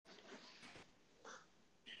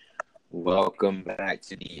Welcome back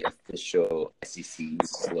to the official SEC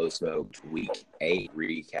Slow Smoked Week 8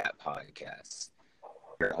 recap podcast.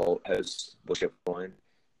 Your host, Bullshit One.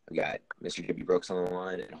 We got Mr. JB Brooks on the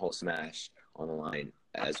line and Holt Smash on the line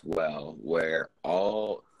as well, where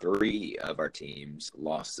all three of our teams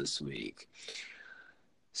lost this week.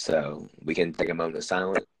 So we can take a moment of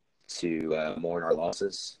silence to mourn our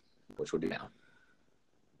losses, which we'll do now.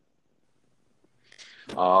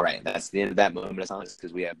 All right, that's the end of that moment of silence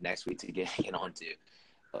because we have next week to get on to.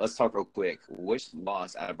 Let's talk real quick. Which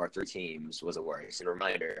loss out of our three teams was the worst? And a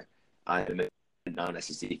reminder, I'm a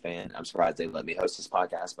non-SEC fan. I'm surprised they let me host this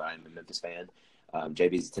podcast, but I'm a Memphis fan.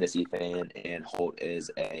 JB's a Tennessee fan, and Holt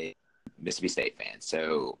is a Mississippi State fan.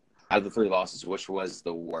 So out of the three losses, which was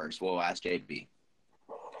the worst? We'll ask JB.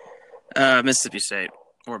 Mississippi State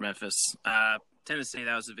or Memphis. Tennessee,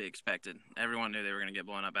 that was to be expected. Everyone knew they were going to get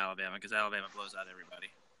blown up Alabama because Alabama blows out everybody.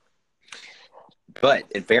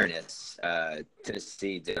 But in fairness,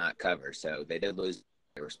 Tennessee did not cover, so they did lose.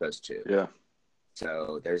 They were supposed to. Yeah.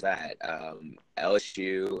 So there's that.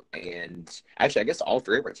 LSU and actually, I guess all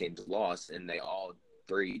three of our teams lost, and they all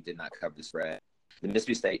three did not cover the spread. The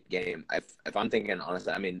Mississippi State game, if I'm thinking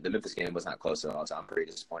honestly, I mean, the Memphis game was not close at all, so I'm pretty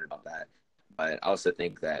disappointed about that. But I also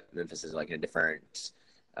think that Memphis is like in a different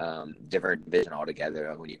division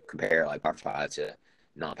altogether when you compare like Power 5 to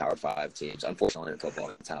non-Power 5 teams. Unfortunately, in football,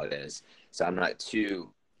 that's how it is. So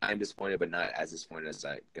I'm disappointed, but not as disappointed as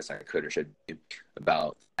I guess I could or should be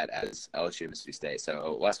about that as LSU and Mississippi State.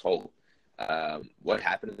 So let's hold. What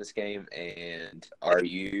happened in this game, and are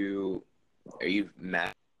you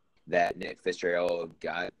mad that Nick Fitzgerald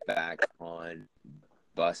got back on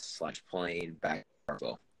bus/plane back to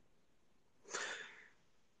Hartsville?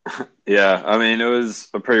 Yeah, I mean, it was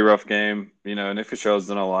a pretty rough game. Nick Fitzgerald's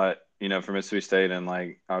done a lot, for Mississippi State, and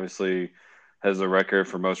obviously has a record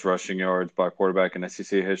for most rushing yards by quarterback in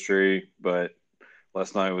SEC history. But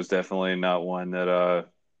last night was definitely not one that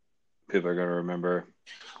people are going to remember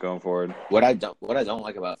going forward. What I don't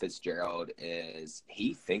like about Fitzgerald is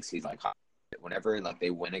he thinks he's like hot. Whenever they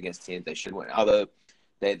win against teams they should win. Although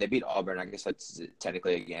they beat Auburn, I guess that's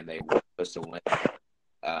technically a game they were supposed to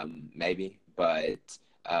win, maybe, but.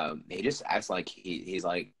 He just acts like he's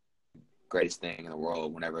like greatest thing in the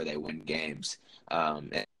world whenever they win games.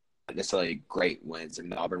 And not necessarily great wins. I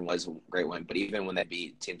mean, Auburn was a great win, but even when they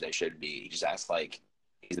beat teams they should be, he just acts like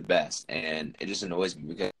he's the best, and it just annoys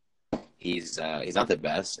me because he's not the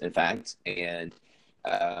best, in fact, and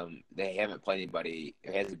they haven't played anybody.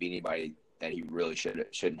 He hasn't beat anybody that he really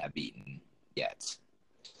shouldn't have beaten yet.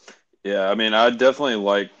 Yeah, I mean, I definitely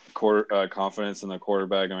like confidence in the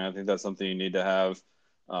quarterback. I mean, I think that's something you need to have.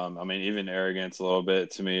 I mean, even arrogance a little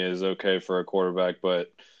bit to me is okay for a quarterback,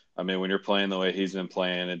 but I mean, when you're playing the way he's been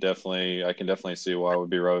playing, I can definitely see why it would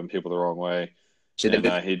be rubbing people the wrong way. He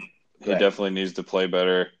definitely needs to play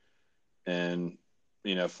better. And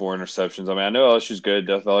 4 interceptions. I mean, I know LSU's good.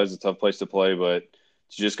 Death Valley is a tough place to play, but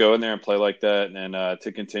to just go in there and play like that, and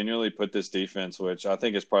to continually put this defense, which I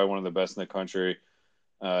think is probably one of the best in the country,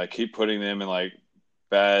 keep putting them in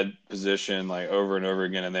bad position over and over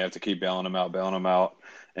again, and they have to keep bailing them out.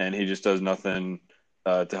 And he just does nothing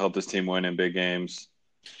to help this team win in big games.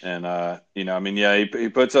 And, he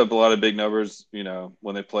puts up a lot of big numbers,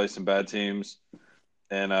 when they play some bad teams.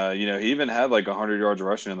 And, he even had 100 yards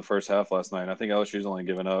rushing in the first half last night. And I think LSU's only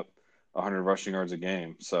given up 100 rushing yards a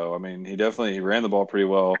game. So, I mean, he ran the ball pretty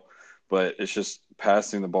well. But it's just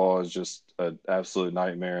passing the ball is just an absolute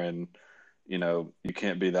nightmare. And, you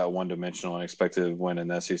can't be that one-dimensional and expect to win in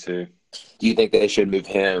the SEC. Do you think they should move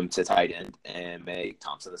him to tight end and make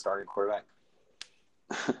Thompson the starting quarterback?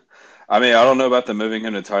 I mean, I don't know about the moving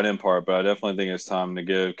him to tight end part, but I definitely think it's time to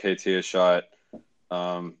give KT a shot.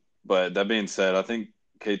 But that being said, I think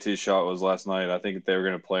KT's shot was last night. I think if they were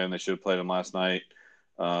going to play him, they should have played him last night.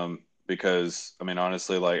 Because, I mean,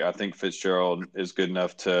 honestly, I think Fitzgerald is good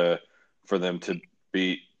enough for them to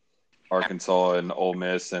beat Arkansas and Ole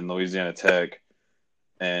Miss and Louisiana Tech.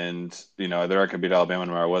 And, they're not going to beat Alabama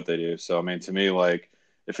no matter what they do. So, I mean, to me,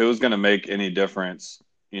 if it was going to make any difference,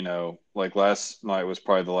 last night was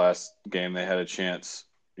probably the last game they had a chance,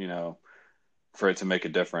 for it to make a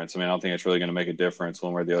difference. I mean, I don't think it's really going to make a difference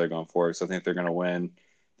one way or the other going forward. Because I think they're going to win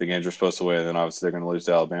the games they're supposed to win, and then obviously they're going to lose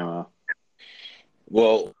to Alabama.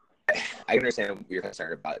 Well, I understand what you're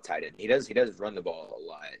concerned about tight end. He does run the ball a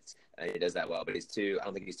lot. He does that well, but I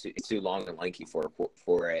don't think he's too long and lanky for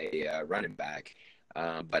a running back.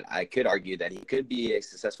 But I could argue that he could be a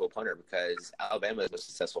successful punter because Alabama is a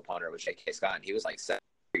successful punter with J.K. Scott, and he was 7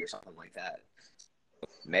 or something like that.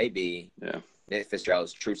 Maybe Nick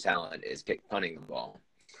Fitzgerald's true talent is punting the ball.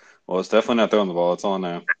 Well, it's definitely not throwing the ball. That's all I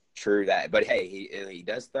know. True that. But hey, he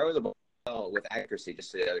does throw the ball with accuracy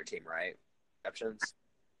just to the other team, right? Exceptions.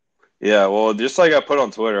 Yeah, well, just like I put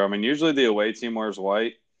on Twitter, I mean, usually the away team wears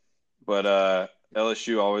white, but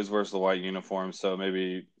LSU always wears the white uniform, so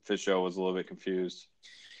maybe Fitzgerald was a little bit confused.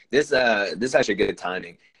 This is actually good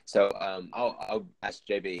timing. So I'll ask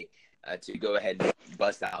JB to go ahead and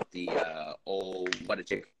bust out the old What a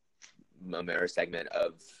Chicken moment or segment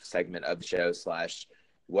of the show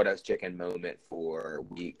 / What a Chicken moment for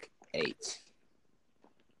week 8.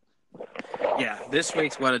 Yeah, this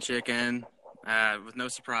week's What a Chicken, with no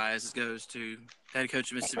surprise, goes to head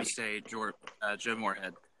coach of Mississippi State, Joe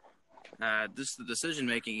Moorhead. This the decision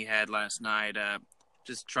making he had last night.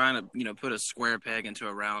 Just trying to put a square peg into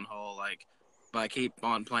a round hole, like by keep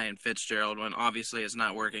on playing Fitzgerald when obviously it's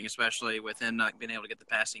not working, especially with him not being able to get the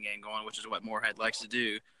passing game going, which is what Moorhead likes to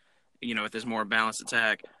do. With this more balanced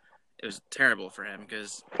attack, it was terrible for him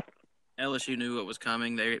because LSU knew what was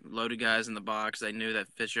coming. They loaded guys in the box. They knew that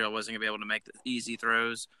Fitzgerald wasn't going to be able to make the easy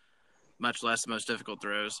throws, much less the most difficult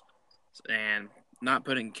throws. And not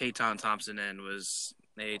putting Katon Thompson in was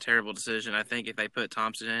a terrible decision. I think if they put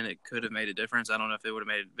Thompson in, it could have made a difference. I don't know if it would have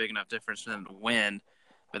made a big enough difference for them to win,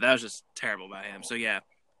 but that was just terrible by him. So, yeah,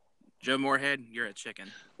 Joe Moorhead, you're a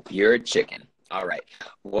chicken. You're a chicken. All right.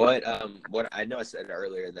 What I know I said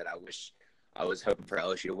earlier that I was hoping for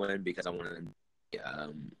LSU to win because I wanted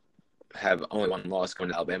to have only one loss going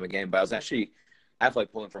to the Alabama game, but I was actually halfway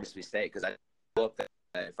pulling for Mississippi State because I looked at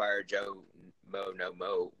the Fire Joe Mo No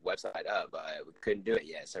Mo website up. We couldn't do it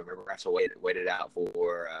yet, so remember I have to wait it out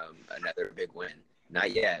for another big win.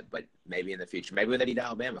 Not yet, but maybe in the future. Maybe when they beat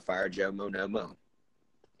Alabama, Fire Joe Mo No Mo.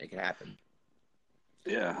 It can happen.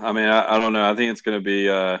 Yeah, I mean, I don't know. I think it's going to be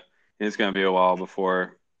a while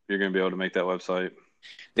before you're going to be able to make that website.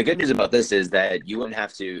 The good news about this is that you wouldn't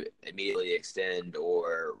have to immediately extend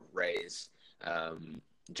or raise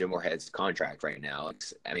Jim Moorhead's contract right now.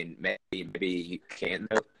 I mean, maybe you can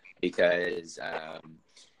though, because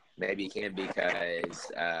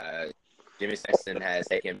Jimmy Sexton has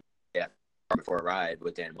taken for a ride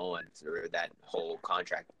with Dan Mullen through that whole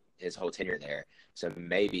contract, his whole tenure there. So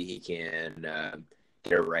maybe he can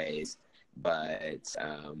get a raise, but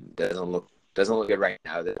doesn't look good right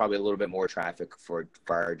now. There's probably a little bit more traffic for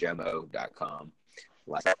FireJomo.com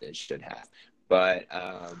like it should have. But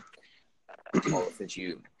since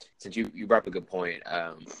you brought up a good point,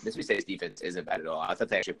 Mississippi State's defense isn't bad at all. I thought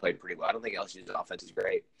they actually played pretty well. I don't think LSU's offense is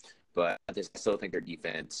great, but I still think their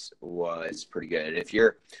defense was pretty good. If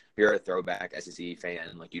you're a throwback SEC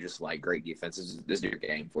fan, like you just like great defense, this is your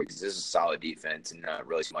game for you because this is solid defense and not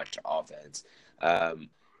really so much offense.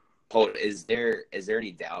 Paul, is there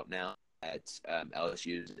any doubt now that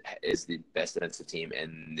LSU is the best defensive team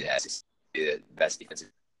in the SEC, the best defensive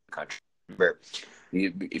in the country? Remember,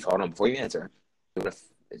 if hold on before you answer, you want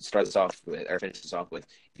to start this off with or finish this off with.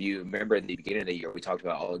 If you remember at the beginning of the year, we talked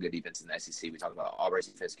about all the good defense in the SEC. We talked about Auburn's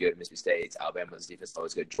defense good, Mississippi State's, Alabama's defense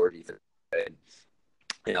always good, Georgia defense good,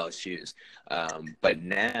 and LSU's. But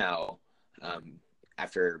now,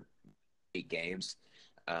 after 8 games,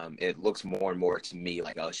 it looks more and more to me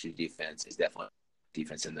like LSU defense is definitely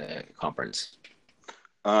defense in the conference.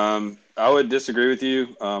 I would disagree with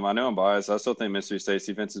you. I know I'm biased. I still think Mississippi State's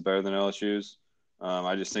defense is better than LSU's.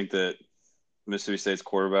 I just think that Mississippi State's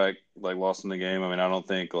quarterback lost in the game. I mean, I don't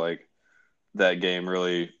think that game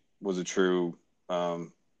really was a true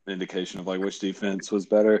indication of which defense was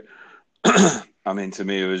better. I mean, to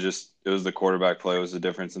me, it was the quarterback play was the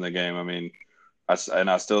difference in the game. I mean, I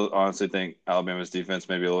still honestly think Alabama's defense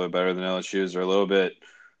may be a little bit better than LSU's. They're a little bit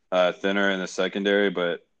thinner in the secondary,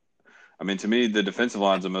 but I mean, to me, the defensive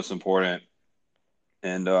line is the most important.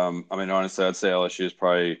 And I mean, honestly, I'd say LSU is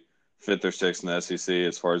probably 5th or 6th in the SEC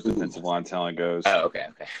as far as defensive line talent goes. Oh, okay.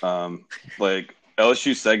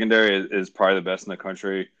 LSU secondary is probably the best in the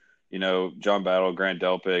country. John Battle, Grant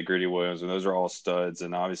Delpit, Greedy Williams, and those are all studs.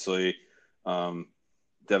 And obviously,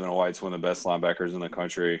 Devin White's one of the best linebackers in the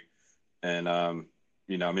country. And,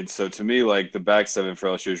 so to me, the back 7 for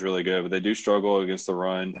LSU is really good, but they do struggle against the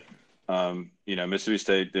run. Mississippi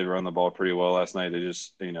State did run the ball pretty well last night. They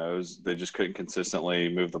just, they just couldn't consistently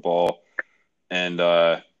move the ball. And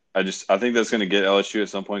I think that's going to get LSU at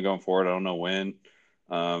some point going forward. I don't know when.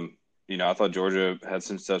 I thought Georgia had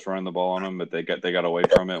some success running the ball on them, but they got away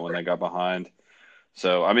from it when they got behind.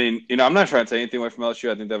 So, I mean, I'm not trying to take anything away from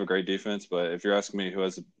LSU. I think they have a great defense, but if you're asking me who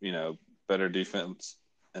has, better defense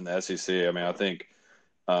in the SEC, I mean, I think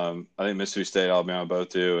Mississippi State, Alabama both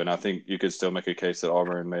do, and I think you could still make a case that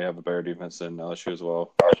Auburn may have a better defense than LSU as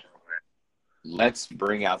well. Let's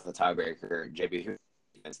bring out the tiebreaker. JB, who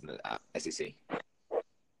defense in the SEC?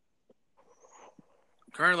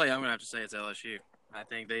 Currently, I'm going to have to say it's LSU. I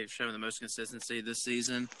think they've shown the most consistency this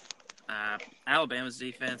season. Alabama's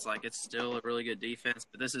defense, it's still a really good defense,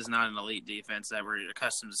 but this is not an elite defense that we're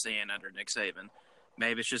accustomed to seeing under Nick Saban.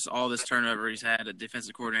 Maybe it's just all this turnover he's had. A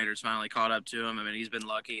defensive coordinator's finally caught up to him. I mean, he's been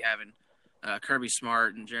lucky having Kirby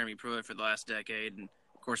Smart and Jeremy Pruitt for the last decade. And,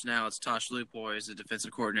 of course, now it's Tosh Lupoy as the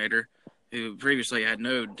defensive coordinator, who previously had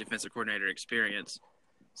no defensive coordinator experience.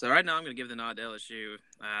 So right now I'm going to give the nod to LSU.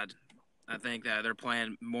 I think that they're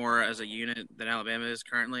playing more as a unit than Alabama is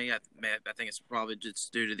currently. I think it's probably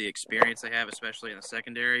just due to the experience they have, especially in the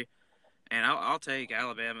secondary. And I'll take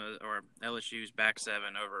Alabama or LSU's back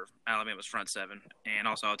seven over Alabama's front seven. And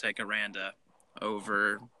also I'll take Aranda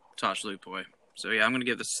over Tosh Lupoy. So, yeah, I'm going to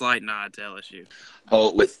give the slight nod to LSU.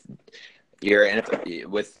 Oh, with your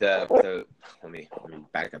NFL, let me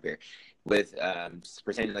back up here. With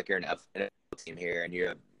pretending like you're an NFL team here and you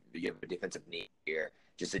have a defensive need here,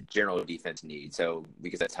 just a general defense need. So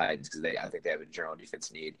because that's Titans, because I think they have a general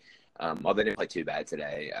defense need. Although they didn't play too bad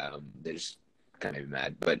today, they just kind of made me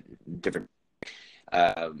mad, but different.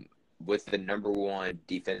 With the number one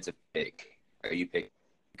defensive pick, are you picking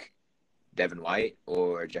Devin White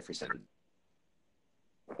or Jeffrey Simmons?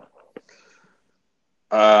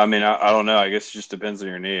 I don't know. I guess it just depends on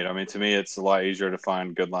your need. I mean, to me, it's a lot easier to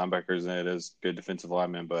find good linebackers than it is good defensive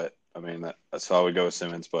linemen. But, that's how I would go with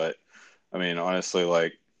Simmons. But, honestly,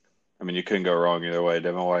 you couldn't go wrong either way.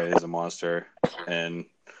 Devin White is a monster. And,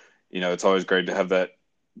 it's always great to have that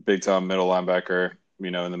big-time middle linebacker,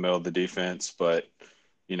 in the middle of the defense. But,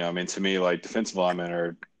 to me, defensive linemen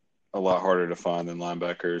are a lot harder to find than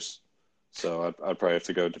linebackers. So I'd probably have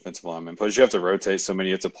to go defensive lineman. Plus, you have to rotate so many.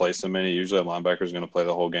 You have to play so many. Usually a linebacker is going to play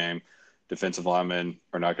the whole game. Defensive linemen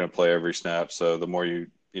are not going to play every snap. So the more you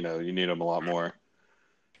need them a lot more.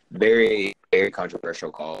 Very, very controversial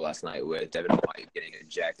call last night with Devin White getting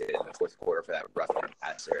ejected in the fourth quarter for that roughing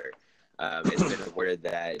passer. It's been reported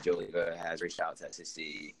that Joe Leva has reached out to SEC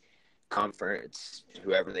conference,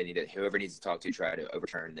 whoever needs to talk to, try to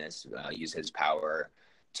overturn this, use his power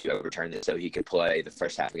to overturn this so he could play the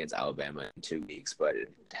first half against Alabama in 2 weeks, but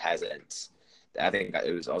it hasn't. I think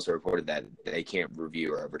it was also reported that they can't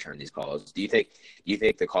review or overturn these calls. Do you think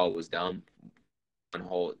the call was dumb? One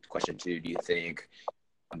whole question two, do you think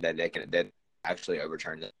that they can actually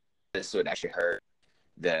overturn this? This would actually hurt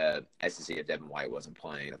the SEC if Devin White wasn't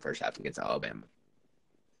playing the first half against Alabama.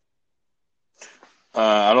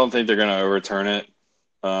 I don't think they're going to overturn it.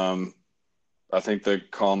 I think the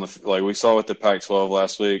call, we saw with the Pac-12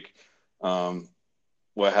 last week,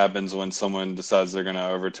 what happens when someone decides they're going to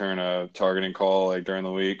overturn a targeting call during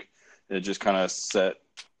the week. It just kind of set,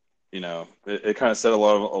 it kind of set a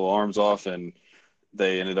lot of alarms off, and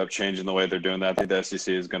they ended up changing the way they're doing that. I think the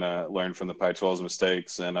SEC is going to learn from the Pac-12's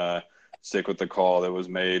mistakes and stick with the call that was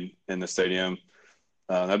made in the stadium.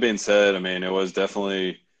 That being said, it was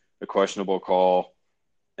definitely a questionable call.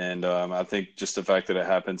 And I think just the fact that it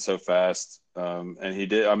happened so fast, and he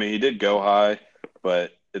did go high,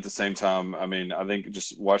 but at the same time, I think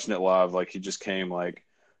just watching it live, he just came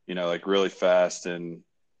really fast, and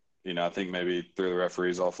I think maybe threw the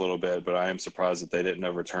referees off a little bit. But I am surprised that they didn't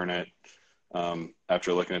overturn it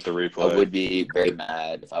after looking at the replay. I would be very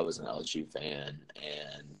mad if I was an LSU fan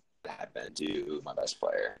and it happened to my best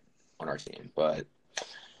player on our team, but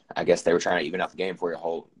I guess they were trying to even out the game for it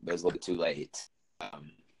was a little bit too late.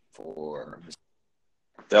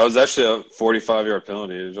 That was actually a 45-yard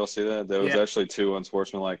penalty. Did y'all see that? There was actually two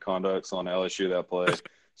unsportsmanlike conducts on LSU that play.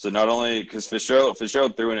 So not only because Fitzgerald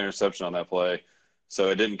threw an interception on that play, so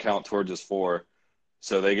it didn't count towards his 4.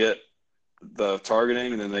 So they get the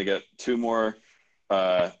targeting, and then they get 2 more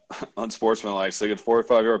unsportsmanlike. So they get a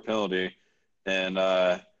 45-yard penalty, and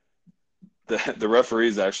the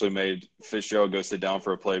referees actually made Fitzgerald go sit down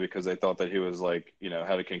for a play because they thought that he was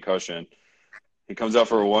had a concussion. He comes out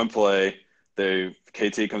for one play.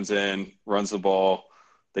 KT comes in, runs the ball.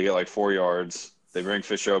 They get 4 yards. They bring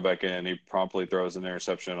Fitzgerald back in. He promptly throws an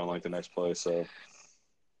interception on the next play. So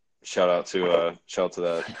shout out to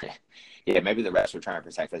that. Yeah, maybe the refs were trying to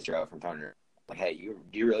protect Fitzgerald from throwing it. Hey,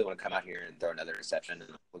 do you really want to come out here and throw another interception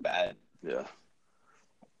and look bad? Yeah.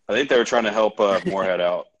 I think they were trying to help Moorhead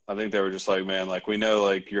out. I think they were just man, we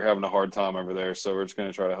know, you're having a hard time over there, so we're just going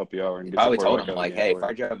to try to help you out. And probably told him, hey,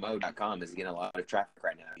 FireJoeMo.com is getting a lot of traffic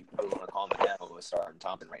right now. You probably want to call them down with Star and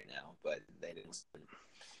Thompson right now, but they didn't listen.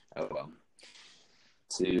 Oh, well.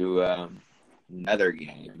 To another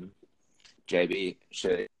game, JB,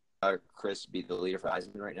 should Chris be the leader for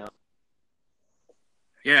Heisman right now?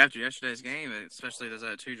 Yeah, after yesterday's game, especially those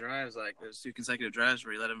 2 drives, those 2 consecutive drives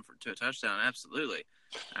where he led him to a touchdown, absolutely.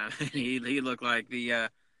 He looked like the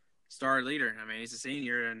star leader. He's a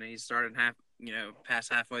senior, and he started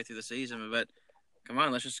past halfway through the season. But come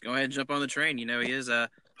on, let's just go ahead and jump on the train. You know, he is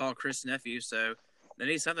Paul Chris' nephew, so there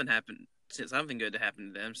needs something good to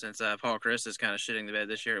happen to them since Paul Chris is kind of shitting the bed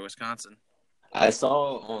this year at Wisconsin. I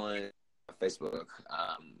saw on Facebook,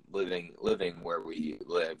 living where we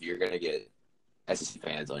live, you're gonna get SEC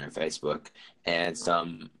fans on your Facebook, and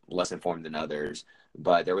some less informed than others.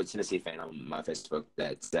 But there was a Tennessee fan on my Facebook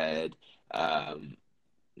that said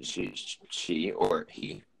she or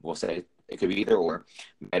he, we'll say it could be either or,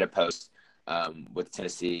 made a post with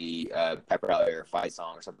Tennessee pep rally or fight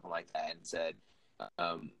song or something like that, and said,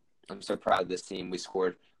 "I'm so proud of this team. We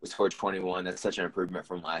scored 21. That's such an improvement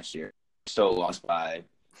from last year. Still lost by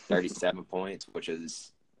 37 points, which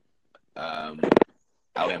is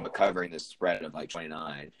Alabama covering the spread of like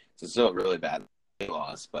 29. So it's still a really bad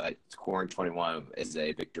loss, but scoring 21 is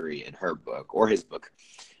a victory in her book or his book."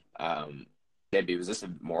 Maybe was this a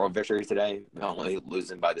moral victory today? Not only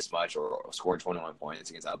losing by this much or scoring 21 points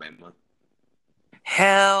against Alabama?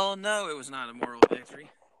 Hell no, it was not a moral victory.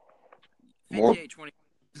 58-20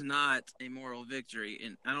 is not a moral victory,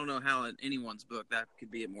 and I don't know how in anyone's book that could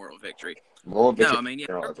be a moral victory. Moral victory. No, I mean,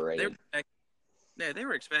 they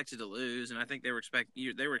were expected to lose, and I think they were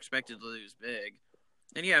expected to lose big.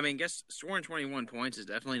 And yeah, I mean, guess scoring 21 points is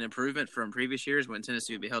definitely an improvement from previous years when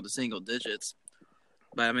Tennessee would be held to single digits.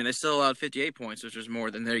 But I mean, they still allowed 58 points, which was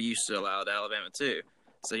more than they're used to allow to Alabama too.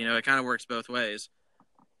 So you know, it kind of works both ways.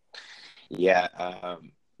 Yeah,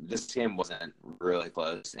 this game wasn't really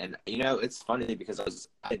close, and you know, it's funny because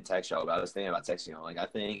I didn't text y'all, but I was thinking about texting y'all. Like, I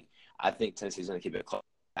think Tennessee's going to keep it close.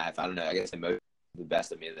 I don't know. I guess they motivated the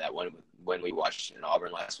best of me that when we watched in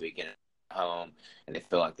Auburn last weekend at home, and they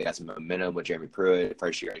feel like they got some momentum with Jeremy Pruitt,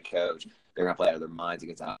 first year head coach. They're going to play out of their minds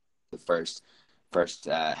against the first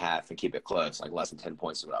half and keep it close, like less than 10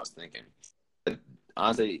 points is what I was thinking. But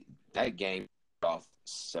honestly, that game off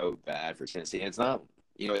so bad for Tennessee. And it's not,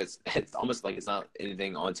 you know, it's almost like it's not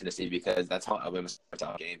anything on Tennessee because that's how Alabama starts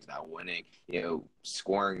out games, not winning, you know,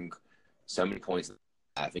 scoring so many points and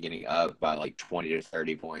getting up by like 20 to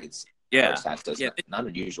 30 points. Yeah. Not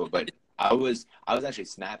unusual, but I was actually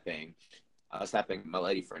snapping. I was snapping my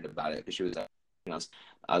lady friend about it because she was, you know,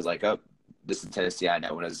 I was like, oh, this is Tennessee. I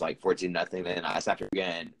know when it was like 14-0. Then I snapped her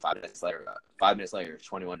again 5 minutes later. 5 minutes later,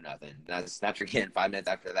 21-0. And I snapped her again 5 minutes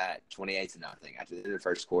after that, 28-0. After the end of the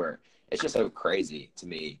first quarter, it's just so crazy to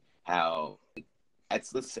me how it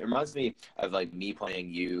reminds me of like me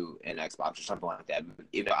playing you in Xbox or something like that.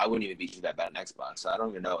 You know, I wouldn't even beat you that bad in Xbox. So I don't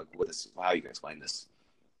even know like how you can explain this.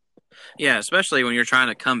 Yeah, especially when you're trying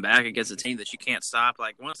to come back against a team that you can't stop.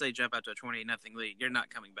 Like once they jump out to a 28-0 lead, you're not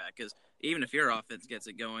coming back because even if your offense gets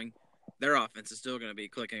it going, their offense is still going to be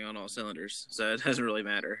clicking on all cylinders. So it doesn't really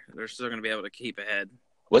matter. They're still going to be able to keep ahead.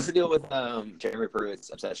 What's the deal with Jeremy Pruitt's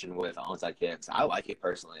obsession with onside kicks? I like it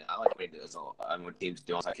personally. I like when he does when teams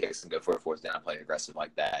do onside kicks and go for a fourth down, play aggressive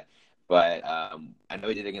like that. But I know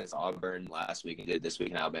he did against Auburn last week and did this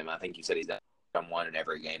week in Alabama. I think you said he's done one in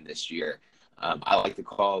every game this year. I like the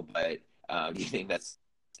call, but do you think that's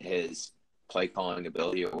his play calling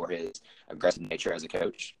ability or his aggressive nature as a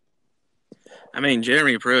coach? I mean,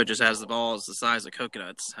 Jeremy Pruitt just has the balls the size of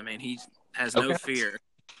coconuts. I mean, he has no fear.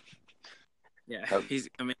 Yeah, you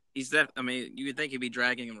would think he'd be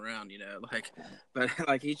dragging him around, you know, but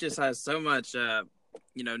he just has so much,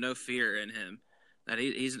 no fear in him that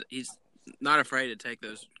he's not afraid to take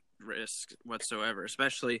those risks whatsoever,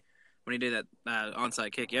 especially when he did that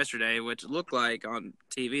onside kick yesterday, which looked like on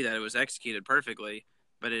TV that it was executed perfectly,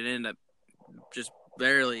 but it ended up just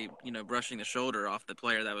barely, brushing the shoulder off the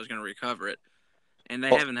player that was going to recover it. And they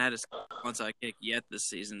haven't had a onside kick yet this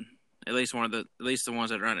season. At least the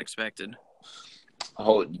ones that are unexpected.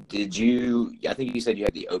 Oh, did you? I think you said you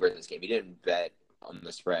had the over in this game. You didn't bet on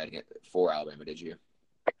the spread for Alabama, did you?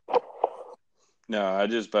 No, I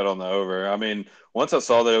just bet on the over. I mean, once I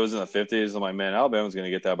saw that it was in the 50s, I'm like, man, Alabama's going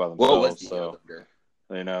to get that by themselves. What was the over?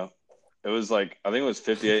 It was like, I think it was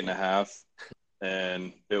 58.5,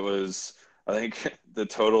 and it was, I think the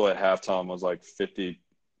total at halftime was like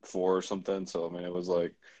 54 or something. So, I mean, it was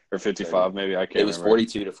like, or 55 maybe. I can't remember.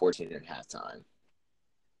 It was 42-14 at halftime.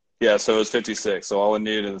 Yeah, so it was 56. So all it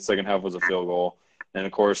needed in the second half was a field goal. And,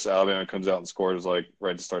 of course, Alabama comes out and scores like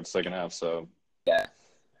right to start the second half. So, yeah.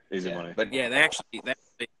 Easy money. But, yeah, they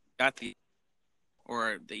got the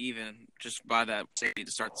even just by that safety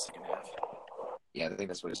to start the second half. Yeah, I think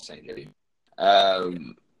that's what it's saying, Jimmy.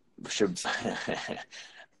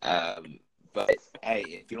 But, hey,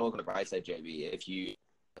 if you don't look on the bright side, JB, if you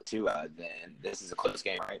then this is a close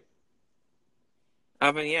game, right?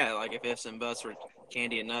 I mean, yeah, like if ifs and buts were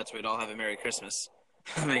candy and nuts, we'd all have a Merry Christmas.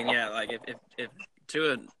 I mean, yeah, like if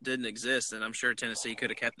Tua didn't exist, then I'm sure Tennessee could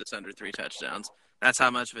have kept this under 3 touchdowns. That's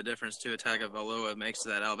how much of a difference Tua Tagovailoa makes to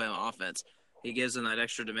that Alabama offense. He gives them that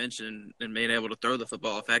extra dimension and being able to throw the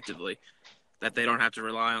football effectively, that they don't have to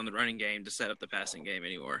rely on the running game to set up the passing game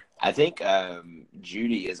anymore. I think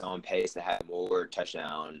Judy is on pace to have more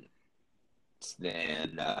touchdowns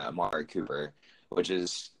than Amari Cooper, which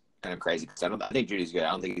is kind of crazy because I think Judy's good.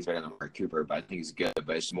 I don't think he's better than Amari Cooper, but I think he's good.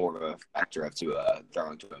 But it's more of a factor of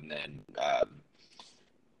throwing to him than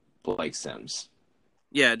Blake Sims.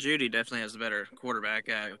 Yeah, Judy definitely has a better quarterback.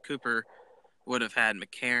 Cooper would have had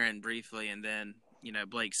McCarron briefly and then,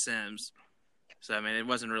 Blake Sims. So, I mean, it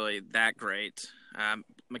wasn't really that great.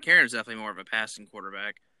 McCarron's definitely more of a passing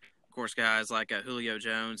quarterback. Of course, guys like Julio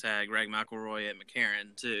Jones had Greg McElroy and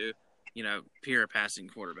McCarron, too, pure passing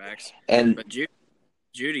quarterbacks. But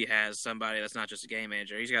Judy has somebody that's not just a game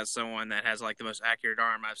manager. He's got someone that has, the most accurate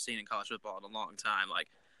arm I've seen in college football in a long time.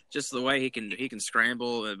 Just the way he can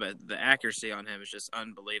scramble, but the accuracy on him is just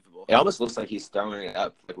unbelievable. It almost looks like he's throwing it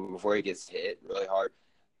up before he gets hit really hard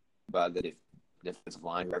by the defensive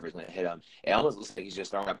line, whoever's going to hit him. It almost looks like he's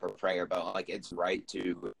just throwing up a prayer, but it's right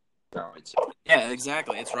to throw it to. Yeah,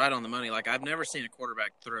 exactly. It's right on the money. I've never seen a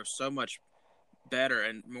quarterback throw so much better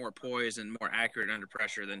and more poised and more accurate under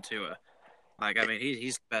pressure than Tua.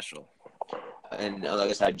 He's special. And like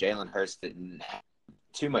I said, Jalen Hurts didn't have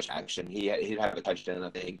too much action. He'd have a touchdown, I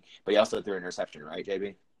think, but he also threw an interception, right,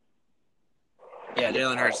 JB? Yeah,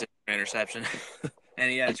 Jalen Hurts did an interception,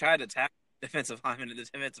 and he tried to tackle the defensive lineman, and the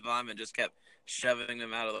defensive lineman just kept shoving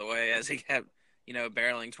him out of the way as he kept,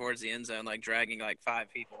 barreling towards the end zone, dragging 5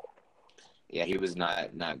 people. Yeah, he was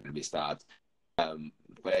not going to be stopped.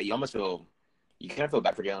 But you kind of feel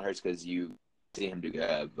bad for Jalen Hurts because you see him do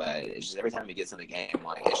good, but it's just every time he gets in the game,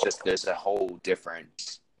 it's just there's a whole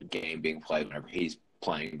different game being played whenever he's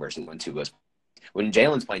playing versus when Tua's. When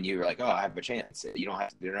Jalen's playing, you're like, oh, I have a chance. You don't have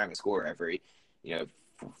to. They're not going to score every,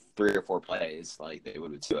 3 or 4 plays like they would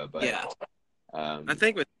with Tua. But yeah,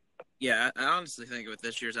 I honestly think with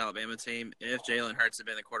this year's Alabama team, if Jalen Hurts had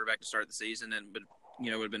been the quarterback to start the season and would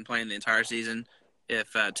have been playing the entire season,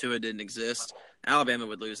 if Tua didn't exist, Alabama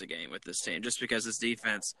would lose the game with this team just because this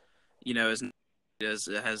defense,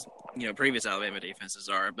 has previous Alabama defenses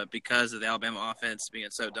are, but because of the Alabama offense being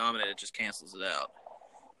so dominant, it just cancels it out.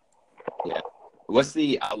 Yeah. What's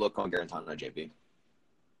the outlook on Guarantano, JP?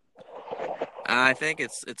 I think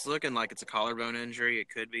it's looking like it's a collarbone injury. It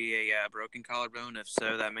could be a broken collarbone. If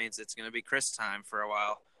so, that means it's going to be Chris time for a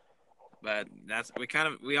while. But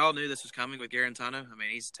we all knew this was coming with Guarantano. I mean,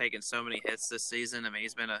 he's taken so many hits this season. I mean,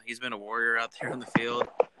 he's been a warrior out there on the field.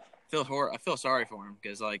 I feel sorry for him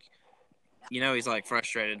because he's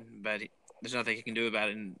frustrated, but there's nothing he can do about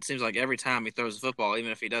it. And it seems like every time he throws the football,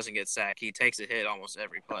 even if he doesn't get sacked, he takes a hit almost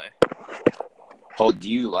every play. Paul, do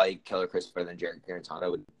you like Keller Chris better than Jarrett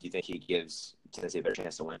Guarantano? Do you think he gives Tennessee a better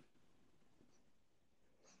chance to win?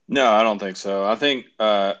 No, I don't think so. I think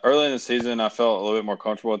early in the season, I felt a little bit more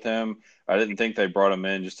comfortable with him. I didn't think they brought him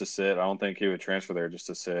in just to sit. I don't think he would transfer there just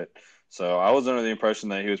to sit. So I was under the impression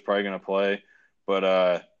that he was probably going to play.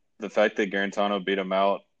 But the fact that Guarantano beat him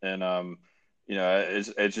out and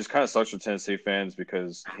it just kind of sucks for Tennessee fans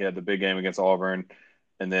because he had the big game against Auburn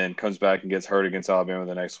and then comes back and gets hurt against Alabama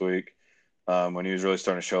the next week when he was really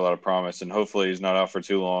starting to show a lot of promise. And hopefully he's not out for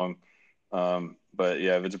too long. But,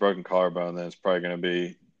 yeah, if it's a broken collarbone, then it's probably going to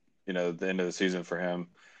be, the end of the season for him.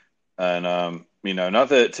 And, not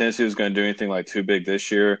that Tennessee was going to do anything too big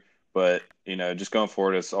this year, but, just going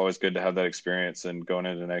forward, it's always good to have that experience. And going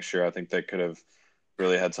into next year, I think they could have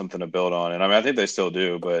really had something to build on. And, I think they still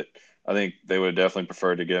do, but – I think they would definitely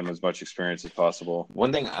prefer to give him as much experience as possible.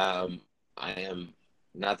 One thing I am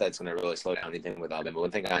 – not that it's going to really slow down anything with Alabama, but one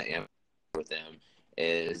thing I am with them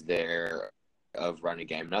is their of running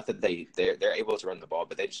game. Not that they're able to run the ball,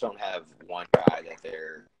 but they just don't have one guy that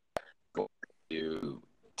they're going to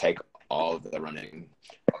take all of the running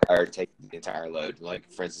or take the entire load. Like,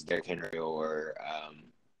 for instance, Derrick Henry or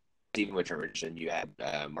even with transition, you had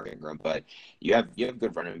Mark Ingram, but you have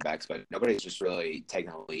good running backs, but nobody's just really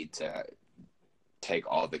taking the lead to take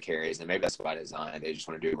all the carries, and maybe that's by design. They just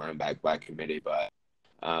want to do running back by committee. But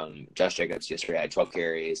Josh Jacobs yesterday had 12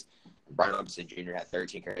 carries. Brian Robinson Jr. had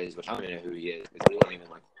 13 carries, which I don't even know who he is because we don't even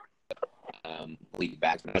lead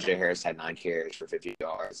backs. But Najee Harris had 9 carries for 50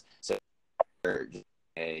 yards. So they're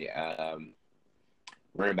a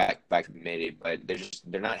running back by committee, but they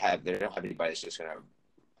don't have anybody that's just going to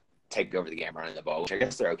take over the game running the ball, which I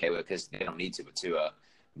guess they're okay with because they don't need to with Tua.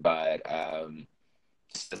 But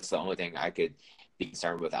that's the only thing I could be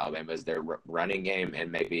concerned with Alabama is their running game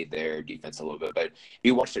and maybe their defense a little bit. But if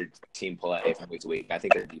you watch their team play from week to week, I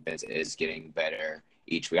think their defense is getting better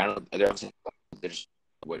each week. They're just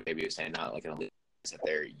what maybe you're saying, not like an elite that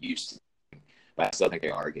they're used to. But I still think they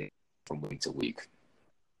are getting from week to week.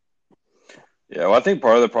 Yeah, well, I think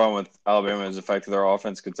part of the problem with Alabama is the fact that their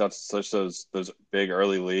offense gets out to such those big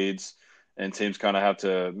early leads, and teams kind of have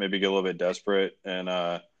to maybe get a little bit desperate, and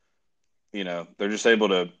they're just able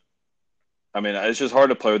to. I mean, it's just hard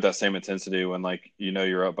to play with that same intensity when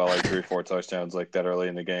you're up by 3 or 4 touchdowns like that early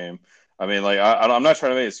in the game. I mean, I'm not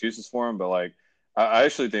trying to make excuses for them, but I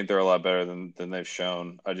actually think they're a lot better than they've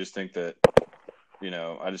shown. I just think that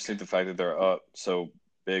the fact that they're up so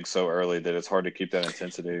big so early that it's hard to keep that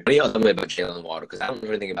intensity. What do y'all tell me about Jalen Waddle? Because I don't know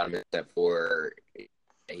anything about him except for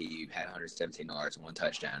he had 117 yards and 1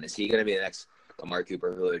 touchdown. Is he going to be the next Amari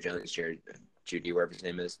Cooper, Julio Jones, Judy, whatever his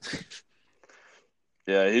name is?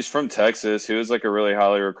 Yeah, he's from Texas. He was a really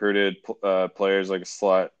highly recruited player. He's a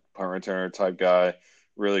slot punt returner type guy,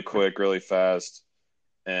 really quick, really fast.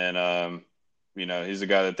 And, he's a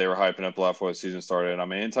guy that they were hyping up a lot before the season started. I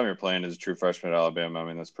mean, anytime you're playing as a true freshman at Alabama, I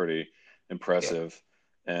mean, that's pretty impressive.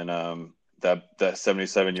 Yeah. And that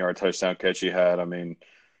 77-yard touchdown catch he had, I mean,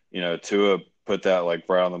 Tua put that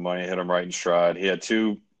right on the money, hit him right in stride. He had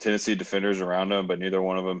 2 Tennessee defenders around him, but neither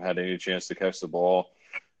one of them had any chance to catch the ball.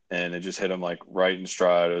 And it just hit him right in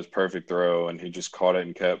stride. It was a perfect throw, and he just caught it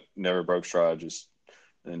and never broke stride,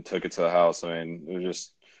 and took it to the house. I mean, it was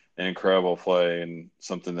just an incredible play and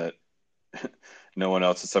something that no one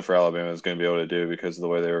else except for Alabama is going to be able to do because of the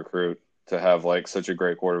way they recruit. To have such a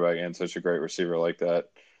great quarterback and such a great receiver like that,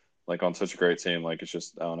 on such a great team, it's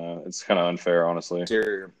just, I don't know, it's kind of unfair, honestly.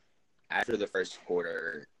 After the first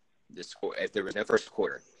quarter, if there was no first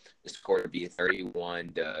quarter, the score would be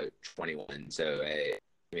 31-21. So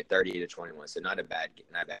 30-21. So not bad.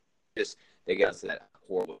 Just they got us to that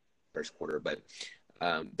horrible first quarter, but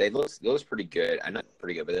they looked pretty good. Not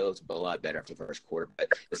pretty good, but they looked a lot better after the first quarter. But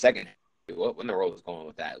the second, what in the world was going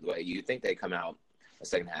with that? You think they come out the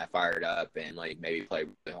second half fired up and maybe play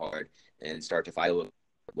really hard and start to fight a little,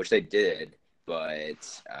 which they did.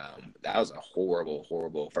 But that was a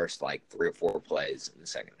horrible first 3 or 4 plays in the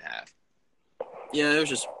second half. Yeah, it was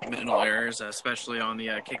just mental errors, especially on the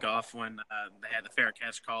kickoff when they had the fair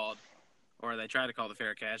catch called, or they tried to call the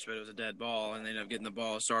fair catch, but it was a dead ball, and they ended up getting the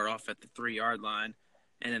ball start off at the 3-yard line.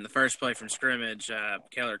 And in the first play from scrimmage,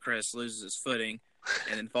 Keller Chris loses his footing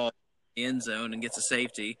and then falls in the end zone and gets a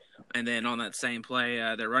safety. And then on that same play,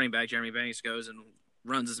 their running back, Jeremy Banks, goes and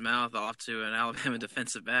runs his mouth off to an Alabama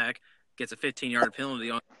defensive back, gets a 15-yard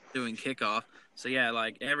penalty on doing kickoff. So, yeah,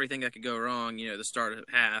 everything that could go wrong, the start of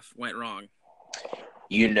half went wrong.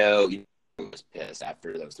 He was pissed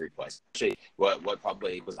after those 3 plays. Actually, what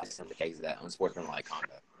probably was in the case of that unsportsmanlike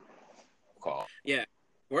conduct call. Yeah.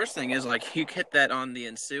 Worst thing is you get that on the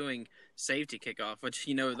ensuing safety kickoff, which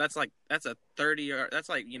that's a 30-yard. That's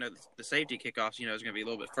the safety kickoffs. Is going to be a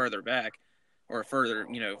little bit further back, or further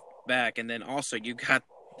back, and then also you got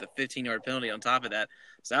the 15-yard penalty on top of that.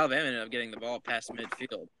 So Alabama ended up getting the ball past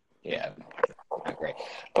midfield. Yeah, not great,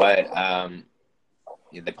 but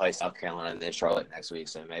they play South Carolina and then Charlotte next week,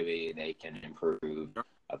 so maybe they can improve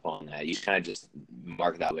upon that. You kind of just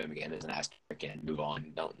mark that Alabama game as an asterisk and move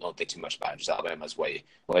on. Don't think too much about it. Just Alabama's way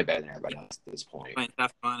better than everybody else at this point. Playing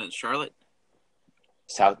South Carolina and Charlotte?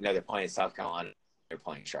 They're playing South Carolina. They're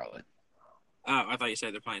playing Charlotte. Oh, I thought you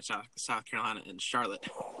said they're playing South Carolina and Charlotte.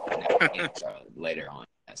 Charlotte later on.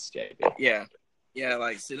 SJP. Yeah.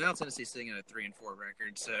 Yeah, so now Tennessee's sitting at a 3-4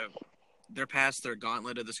 record, so they're past their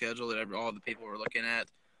gauntlet of the schedule that all the people were looking at.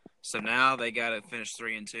 So now they got to finish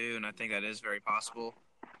 3-2, and I think that is very possible.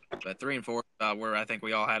 But 3-4, where I think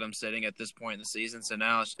we all had them sitting at this point in the season. So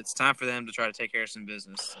now it's time for them to try to take care of some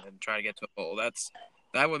business and try to get to a bowl.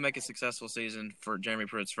 That would make a successful season for Jeremy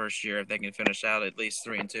Pruitt's first year if they can finish out at least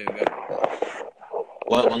 3-2.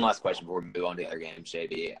 One last question before we move on to the other games,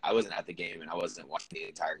 JB. I wasn't at the game and I wasn't watching the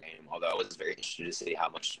entire game, although I was very interested to see how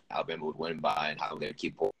much Alabama would win by and how they would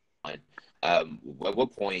keep pulling on. At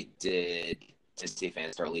what point did Tennessee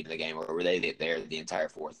fans start leaving the game, or were they there the entire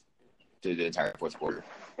fourth quarter?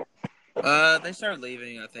 They started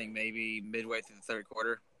leaving, I think, maybe midway through the third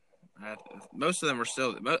quarter. Most of them were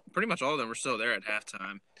still – pretty much all of them were still there at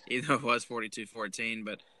halftime, even though it was 42-14.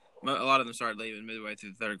 But a lot of them started leaving midway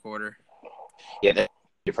through the third quarter. Yeah, that's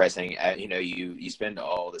depressing. You spend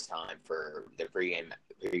all this time for the pregame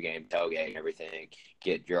tailgate and everything,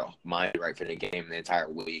 get your mind right for the game the entire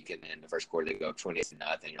week, and then the first quarter they go up 20-0.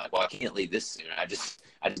 You're like, well, I can't leave this soon. I just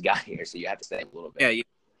got here, so you have to stay a little bit. Yeah,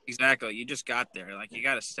 exactly. You just got there. You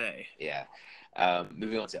got to stay. Yeah.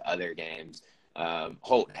 Moving on to other games.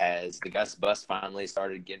 Holt, has the Gus bus finally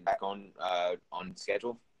started getting back on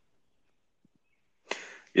schedule?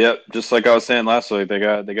 Yep, just like I was saying last week, they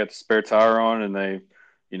got the spare tire on, and they,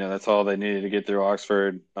 that's all they needed to get through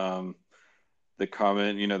Oxford. The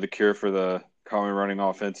comment, the cure for the common running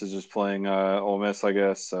offense is just playing Ole Miss, I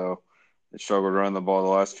guess. So they struggled to run the ball the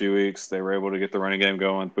last few weeks. They were able to get the running game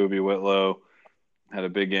going. Boobie Whitlow had a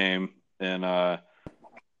big game, and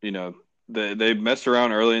they messed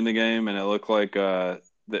around early in the game, and it looked like they're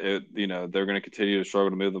going to continue to struggle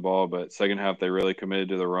to move the ball. But second half, they really committed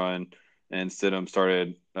to the run, and Stidham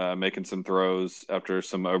started making some throws after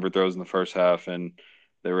some overthrows in the first half, and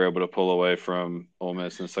they were able to pull away from Ole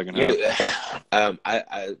Miss in the second half.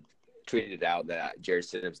 I tweeted out that Jared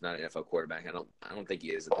Stidham's not an NFL quarterback. I don't think he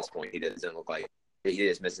is at this point. He doesn't look like he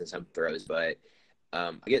is missing some throws, but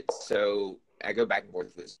I go back and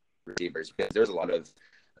forth with receivers because there's a lot of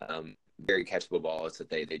very catchable balls that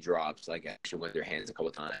they dropped, like actually went through their hands a couple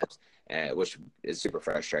of times, which is super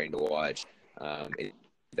frustrating to watch.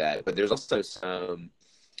 But there's also some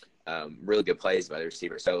really good plays by the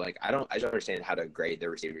receivers. So like I don't understand how to grade their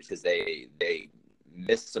receivers because they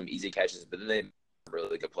miss some easy catches, but then they make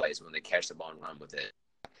really good plays when they catch the ball and run with it.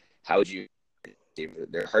 How would you?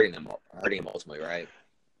 They're hurting them ultimately, right?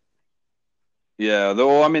 Yeah,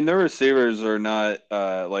 though I mean their receivers are not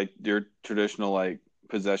like your traditional like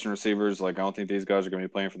possession receivers. Like I don't think these guys are going to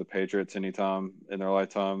be playing for the Patriots anytime in their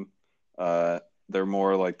lifetime. They're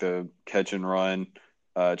more like the catch and run,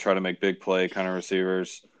 try to make big play kind of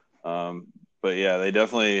receivers. But yeah, they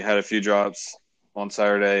definitely had a few drops on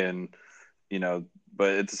Saturday, and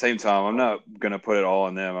but at the same time, I'm not going to put it all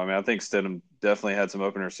on them. I mean, I think Stidham definitely had some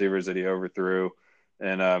open receivers that he overthrew,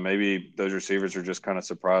 and maybe those receivers are just kind of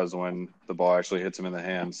surprised when the ball actually hits them in the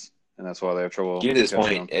hands, and that's why they have trouble. Get to this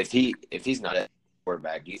point, if he's not a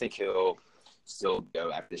quarterback, do you think he'll still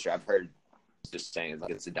go after this year? I've heard just saying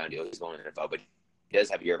like it's a done deal. He's going to the NFL, but he does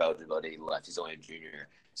have a year of eligibility left. He's only a junior,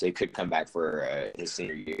 so he could come back for his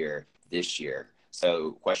senior year this year.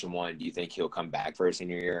 So, question one, do you think he'll come back for his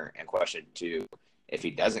senior year? And question two, if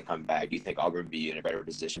he doesn't come back, do you think Auburn would be in a better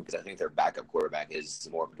position? Because I think their backup quarterback is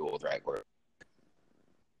more of a dual threat quarterback.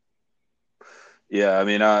 Yeah, I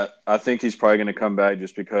mean, I think he's probably going to come back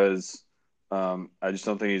just because I just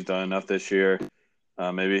don't think he's done enough this year.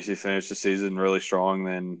 Maybe if he finished the season really strong,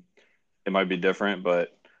 then it might be different.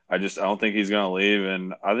 But I don't think he's going to leave.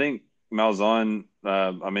 And I think Malzahn,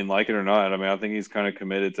 I mean, like it or not, I mean, I think he's kind of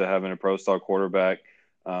committed to having a pro-style quarterback.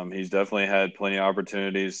 He's definitely had plenty of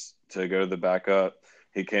opportunities to go to the backup.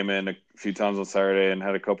 He came in a few times on Saturday and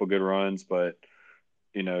had a couple good runs, but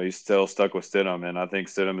he's still stuck with Stidham, and I think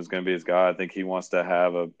Stidham is going to be his guy. I think he wants to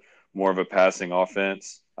have more of a passing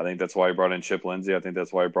offense. I think that's why he brought in Chip Lindsey. I think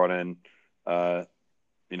that's why he brought in,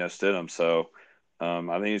 Stidham. So I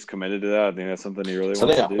think he's committed to that. I think that's something he really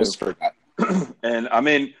wants to do. And I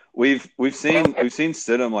mean, we've seen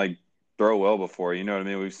Stidham like throw well before. You know what I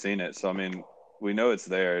mean? We've seen it. So I mean, we know it's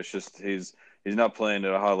there. It's just he's not playing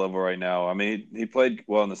at a high level right now. I mean, he played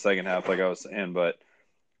well in the second half, like I was saying, but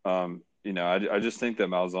I just think that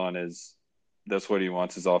Malzahn that's what he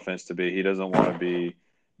wants his offense to be. He doesn't want to be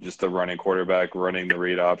just a running quarterback running the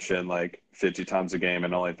read option like 50 times a game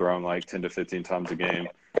and only throwing like 10 to 15 times a game.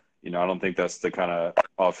 I don't think that's the kind of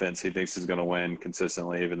offense he thinks is going to win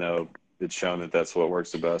consistently, even though it's shown that that's what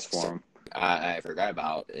works the best for him. I forgot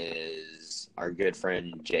about is our good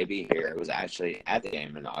friend JB here was actually at the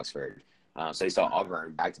game in Oxford. So he saw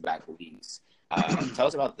Auburn back-to-back weeks. Tell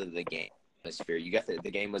us about the game atmosphere. You got the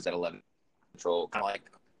game was at 11 Central, kind of like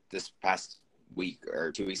this past week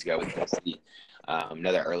or 2 weeks ago with Tennessee.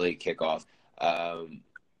 Another early kickoff.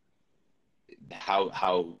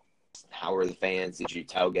 How were the fans? Did you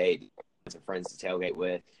tailgate? Some friends to tailgate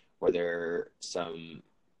with? Were there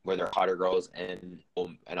hotter girls in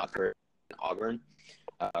Oxford, Auburn,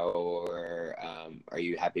 or are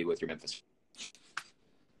you happy with your Memphis?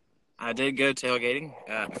 I did go tailgating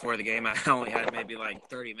before the game. I only had maybe like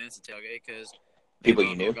 30 minutes to tailgate because people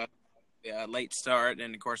you knew. Got a late start,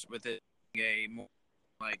 and of course with it game,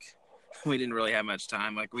 like we didn't really have much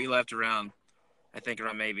time. Like we left around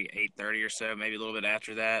maybe 8:30 or so, maybe a little bit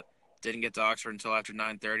after that. Didn't get to Oxford until after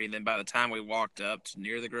 9:30, and then by the time we walked up to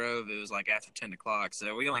near the Grove, it was like after 10 o'clock.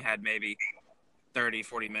 So we only had maybe 30,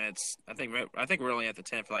 40 minutes. I think we're only at the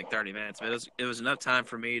tent for like 30 minutes, but it was enough time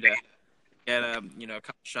for me to get a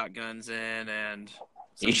couple shotguns in and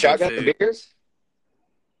you shotgun the beers.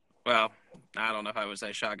 Well, I don't know if I would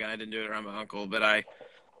say shotgun. I didn't do it around my uncle, but I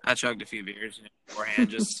chugged a few beers beforehand,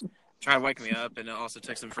 just try to wake me up, and also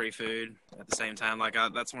took some free food at the same time. Like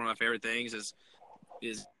that's one of my favorite things is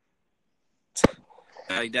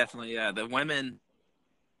definitely the women.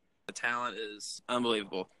 The talent is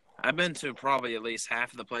unbelievable. I've been to probably at least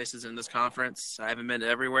half of the places in this conference. I haven't been to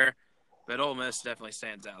everywhere, but Ole Miss definitely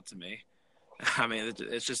stands out to me. I mean,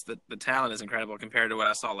 it's just the talent is incredible compared to what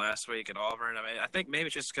I saw last week at Auburn. I mean, I think maybe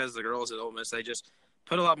it's just because the girls at Ole Miss, they just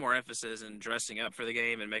put a lot more emphasis in dressing up for the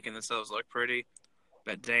game and making themselves look pretty.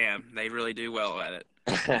 But damn, they really do well at it.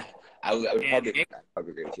 I would And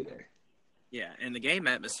probably agree with you there. yeah, and the game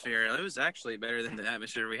atmosphere, it was actually better than the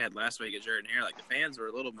atmosphere we had last week at Jordan Hare. Like, the fans were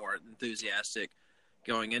a little more enthusiastic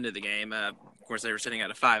going into the game. Of course, they were sitting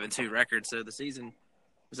at a 5-2 record, so the season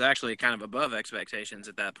was actually kind of above expectations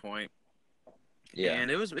at that point. Yeah.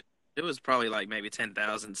 And it was probably like maybe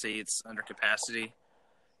 10,000 seats under capacity.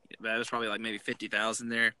 But it was probably like maybe 50,000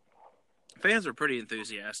 there. Fans were pretty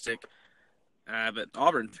enthusiastic. But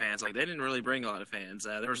Auburn fans, like, they didn't really bring a lot of fans.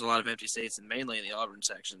 There was a lot of empty seats, and mainly in the Auburn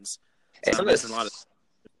sections. It's So not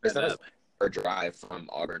a lot of a drive from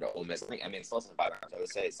Auburn to Ole Miss. I mean, it's less than 5 hours. I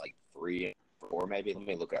would say it's like 3 or 4 maybe. Let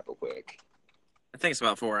me look it up real quick. I think it's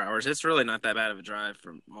about 4 hours. It's really not that bad of a drive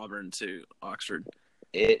from Auburn to Oxford.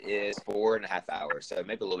 It is 4.5 hours, so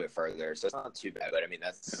maybe a little bit further. So it's not too bad, but I mean,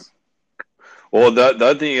 that's. Well, the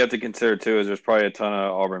other thing you have to consider too is there's probably a ton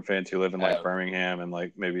of Auburn fans who live in like Birmingham and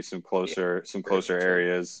like maybe some closer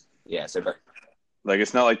areas. Yeah, so like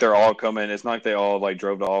it's not like they're all coming. It's not like they all like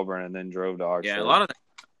drove to Auburn and then drove to Oxford. Yeah, a lot of them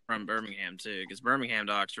from Birmingham too, because Birmingham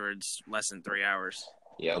to Oxford's less than 3 hours.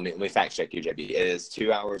 Yeah, let me fact check you, JB. It is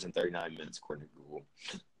 2 hours and 39 minutes according to Google.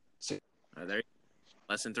 So, there,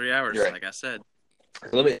 less than 3 hours, right. Like I said.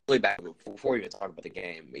 Let me back before we even talk about the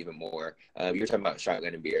game even more. You were talking about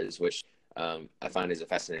shotgun and beers, which I find is a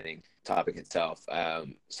fascinating topic itself.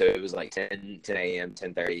 So it was like 10 a.m.,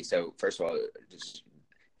 10:30. So first of all, just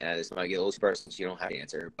this might get a little personal, so you don't have to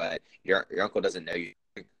answer. But your uncle doesn't know you.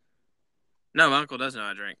 No, my uncle does know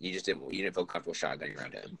I drink. You didn't feel comfortable shotgunning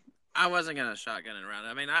around him. I wasn't gonna shotgun it around.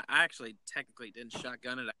 I mean, I actually technically didn't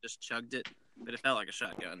shotgun it. I just chugged it, but it felt like a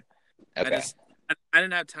shotgun. Okay. I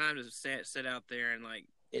didn't have time to sit out there and like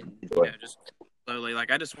just slowly.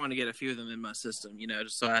 Like, I just wanted to get a few of them in my system,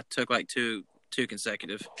 just so I took like two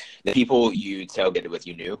consecutive. The people you tailgated with,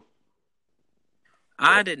 you knew?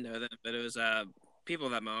 I didn't know them, but it was people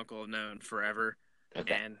that my uncle have known forever.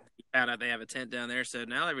 Okay. And he found out they have a tent down there. So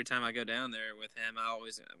now every time I go down there with him, I'm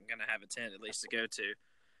going to have a tent at least to go to.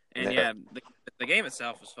 And yeah, the game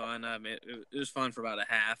itself was fun. It was fun for about a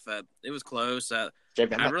half. It was close.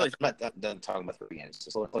 JB, I'm not done talking about the games.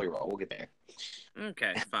 Just let me roll. We'll get there.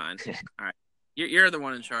 Okay, fine. All right. You're the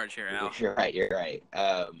one in charge here, Al. You're right.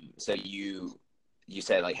 So you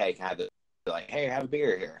said, like, hey, can I have hey, have a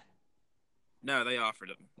beer here? No, they offered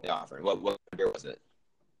them. They offered. What beer was it?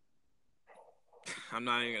 I'm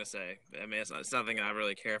not even gonna say. I mean, it's something I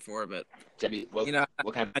really care for, but JB, what kind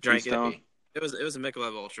of I drank Keystone? It was a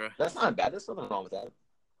Michelob Ultra. That's not bad. There's nothing wrong with that.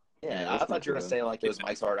 Yeah, I thought you were gonna say like it was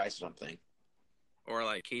Mike's Hard Ice or something, or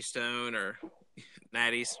like Keystone or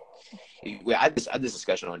Natty's. I had this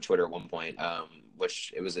discussion on Twitter at one point,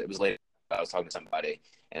 which it was later. I was talking to somebody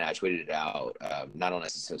and I tweeted it out, not on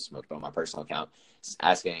SSO Smoke, but on my personal account,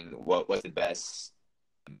 asking what was the best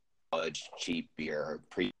college cheap beer or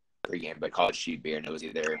pre-game, but college cheap beer, and it was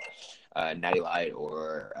either Natty Light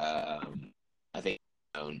or I think.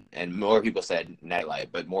 And more people said Natty Light,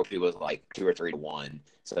 but more people was like 2 or 3 to 1.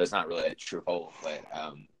 So it's not really a true poll, but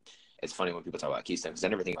it's funny when people talk about Keystone because I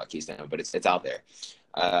never think about Keystone, but it's out there.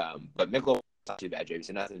 But Michelob is not too bad, James,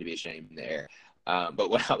 so nothing to be ashamed there. But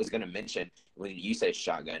what I was going to mention when you say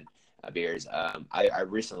shotgun beers, I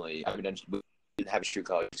recently we didn't have a true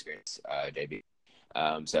college experience, JB.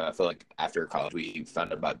 So I feel like after college we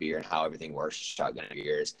found out about beer and how everything works, shotgun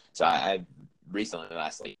beers. So I recently,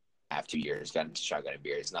 last half 2 years, got into shotgun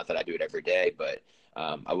beers. Not that I do it every day, but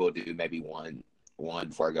I will do maybe one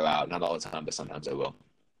before I go out. Not all the time, but sometimes I will.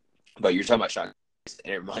 But you're talking about shotgun beers,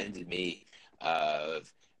 and it reminded me of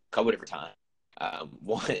a couple different times.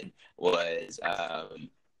 One was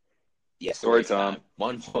story time.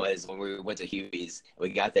 One was when we went to Huey's. We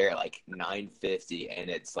got there at like 9:50, and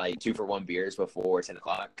it's like 2-for-1 beers before 10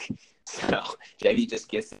 o'clock. So JB just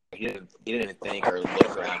gets, he didn't even think or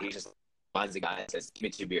look around. He just finds the guy and says, "Give me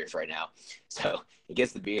 2 beers right now." So he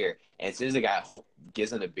gets the beer, and as soon as the guy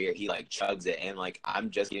gives him the beer, he like chugs it, and like I'm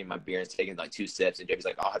just getting my beer and taking like 2 sips, and JB's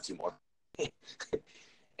like, "I'll have 2 more."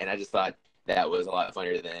 And I just thought that was a lot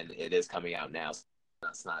funnier than it is coming out now. So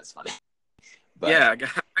that's not as funny. But, yeah,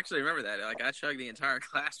 I actually remember that. Like, I chugged the entire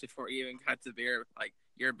class before you even got the beer, like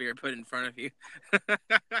your beer put in front of you.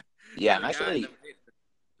 Yeah, I'm actually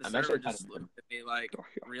just looked at me like,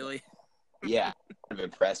 really? Yeah, I'm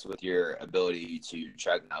impressed with your ability to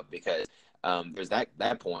chug now because there's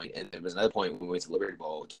that point, and there was another point when we went to Liberty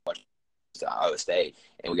Bowl to watch Iowa State,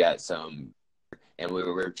 and we got some, and we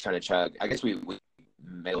were trying to chug. I guess we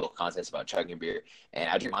made a little contest about chugging beer, and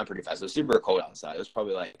I drank mine pretty fast. It was super cold outside. It was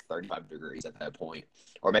probably like 35 degrees at that point,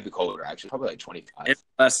 or maybe colder actually, probably like 25. It's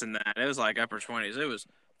less than that. It was like upper 20s. It was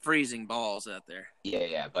freezing balls out there.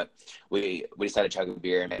 Yeah. But we decided to chug a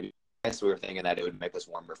beer, and maybe I guess we were thinking that it would make us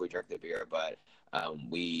warmer if we drank the beer, but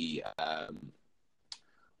we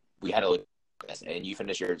had a look, and you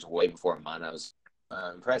finished yours way before mine. I was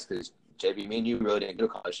impressed because JB, me and you really didn't go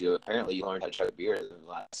to college. Apparently you learned how to chug beer in the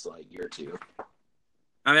last year or two.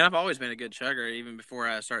 I mean, I've always been a good chugger, even before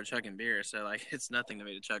I started chugging beer. So it's nothing to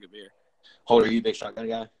me to chug a beer. Holder, are you a big shotgun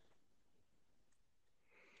guy?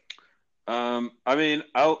 I mean,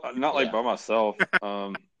 not by myself.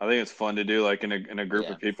 I think it's fun to do in a group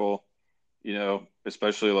of people,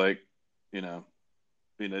 especially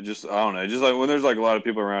just, I don't know, just when there's a lot of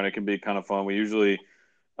people around, it can be kind of fun. We usually,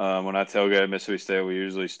 when I tailgate at Mississippi State, we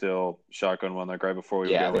usually still shotgun one right before we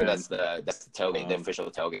go in. I think that's the tailgate, the official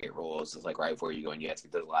tailgate rules. It's right before you go in, you have to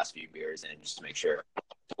get those last few beers in just to make sure.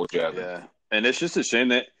 Yeah, and it's just a shame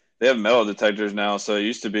that they have metal detectors now. So it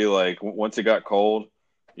used to be once it got cold,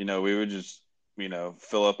 we would just,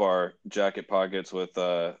 fill up our jacket pockets with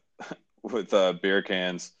beer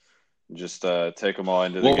cans, just take them all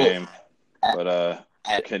into the game. But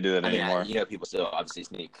I can't do that anymore. People still obviously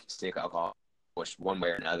sneak alcohol, which one way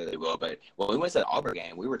or another they will. But when we went to the Auburn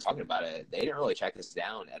game, we were talking about it. They didn't really check us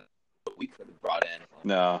down at what we could have brought in.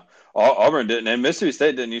 No, Auburn didn't, and Mississippi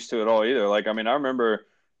State didn't used to at all either. I remember.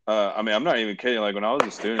 I'm not even kidding. When I was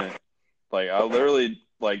a student, I literally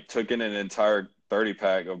took in an entire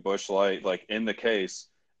 30-pack of Busch Light in the case,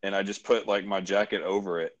 and I just put my jacket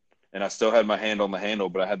over it, and I still had my hand on the handle,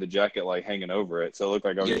 but I had the jacket hanging over it, so it looked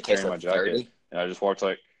like I was just carrying my jacket. 30? And I just walked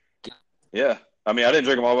yeah. I mean, I didn't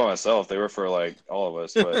drink them all by myself. They were for all of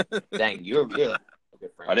us. But dang, you're a good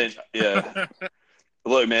friend. I didn't. Yeah.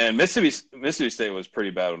 Look, man, Mississippi State was pretty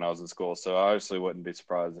bad when I was in school, so I obviously wouldn't be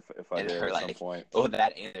surprised if I did at some point. Oh,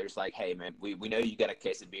 that and there's hey, man, we know you got a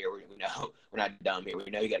case of beer. We know we're not dumb here. We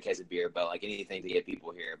know you got a case of beer, but anything to get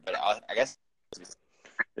people here. But I guess.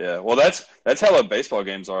 Yeah, well, that's how baseball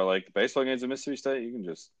games are. The baseball games at Mississippi State, you can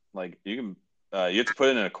just you have to put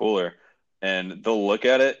it in a cooler, and they'll look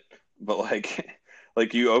at it, but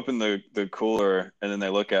you open the cooler and then they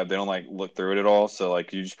look at it, they don't look through it at all. So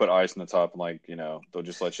you just put ice in the top and they'll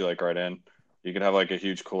just let you right in. You can have a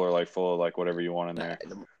huge cooler full of whatever you want in there.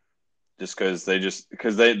 Just because they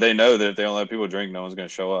know that if they don't let people drink, no one's going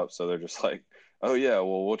to show up. So they're just oh yeah,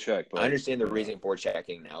 well we'll check. But I understand the reason for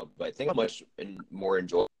checking now, but think how much more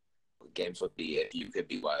enjoyable games would be if you could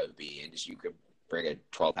be YOB and you could bring a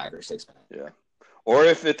 12-pack or 6-pack. Yeah. Or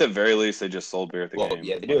if at the very least they just sold beer at the game.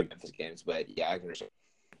 Yeah, they do at Memphis games, but yeah, I can understand.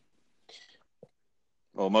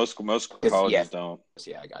 Well, most colleges don't.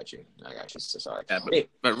 Yeah, I got you. So sorry. Yeah,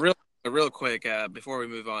 but real quick, before we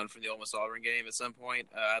move on from the Ole Miss Auburn game, at some point,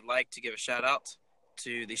 I'd like to give a shout out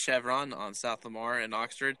to the Chevron on South Lamar in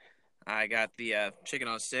Oxford. I got the chicken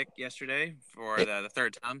on stick yesterday for the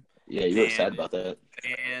third time. Yeah, you were excited about that.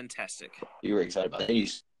 Fantastic. You were excited about that.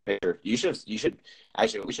 You should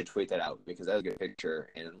actually, we should tweet that out because that was a good picture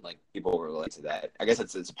and people will relate to that. I guess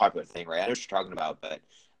it's a popular thing, right? I know what you're talking about, but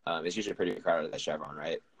it's usually pretty crowded at that Chevron,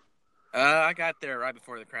 right? I got there right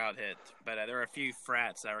before the crowd hit, but there were a few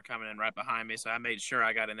frats that were coming in right behind me, so I made sure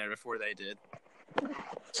I got in there before they did.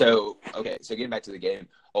 So getting back to the game,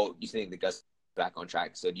 you think the Gus back on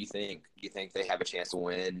track? So do you think they have a chance to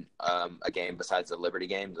win a game besides the Liberty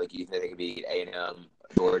game? Do you think they could beat A&M,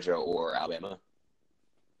 Georgia, or Alabama?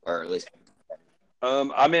 Or at least,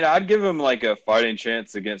 I mean, I'd give them a fighting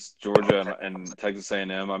chance against Georgia and Texas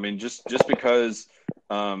A&M. I mean, just because,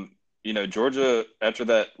 Georgia after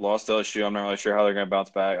that lost to LSU, I'm not really sure how they're going to bounce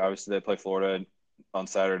back. Obviously, they play Florida on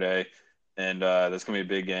Saturday, and that's going to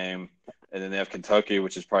be a big game. And then they have Kentucky,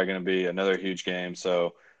 which is probably going to be another huge game.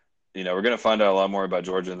 So, we're going to find out a lot more about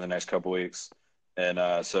Georgia in the next couple weeks.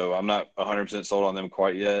 And so I'm not 100% sold on them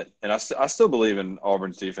quite yet. And I still believe in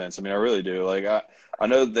Auburn's defense. I mean, I really do. I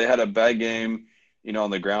know they had a bad game, on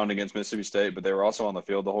the ground against Mississippi State, but they were also on the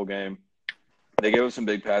field the whole game. They gave up some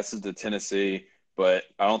big passes to Tennessee, but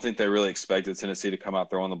I don't think they really expected Tennessee to come out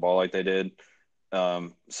throwing the ball like they did.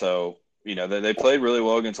 So, they played really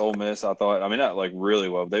well against Ole Miss, I thought. I mean, not really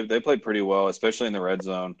well. They played pretty well, especially in the red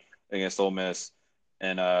zone against Ole Miss.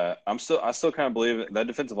 And I still kind of believe that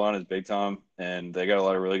defensive line is big time, and they got a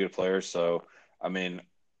lot of really good players. So, I mean,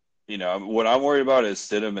 what I'm worried about is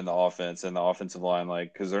Stidham in the offense and the offensive line,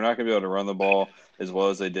 because they're not going to be able to run the ball as well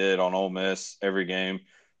as they did on Ole Miss every game.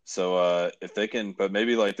 So if they can, but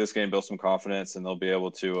maybe this game build some confidence and they'll be able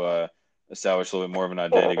to establish a little bit more of an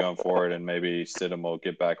identity going forward, and maybe Stidham will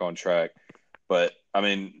get back on track. But I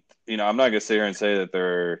mean, I'm not going to sit here and say that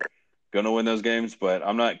they're going to win those games, but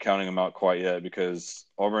I'm not counting them out quite yet because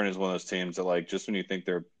Auburn is one of those teams that just when you think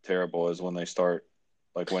they're terrible is when they start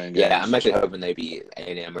winning games. Yeah, I'm actually hoping they beat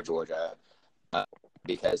A&M or Georgia.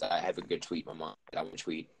 because I have a good tweet in my mind. I want to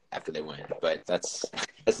tweet after they win, but that's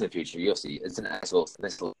in the future. You'll see. It's a nice little.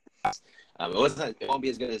 It won't be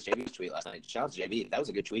as good as JB's tweet last night. Shout out to JB. That was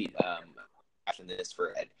a good tweet. After this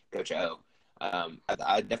for Coach O.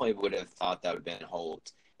 I definitely would have thought that would have been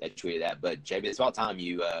Holt that tweeted that, but JB, it's about time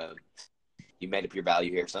you made up your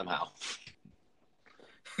value here somehow.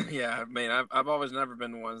 Yeah, I mean, I've always never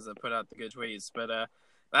been the ones that put out the good tweets, but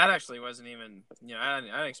that actually wasn't even, I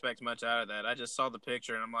didn't expect much out of that. I just saw the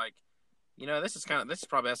picture and I'm like, this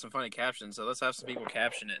probably has some funny captions, so let's have some people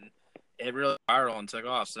caption it. And it really viral and took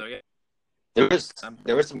off. So yeah, there was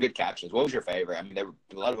some good captions. What was your favorite? I mean, a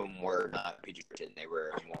lot of them were not PG-13. They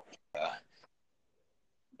were more.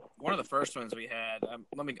 One of the first ones we had. I'm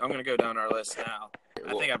going to go down our list now.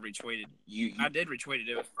 I think I've retweeted. I did retweet it.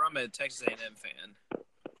 It was from a Texas A&M fan.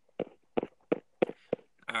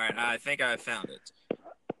 All right, I think I found it.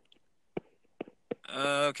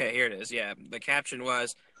 Okay, here it is. Yeah, the caption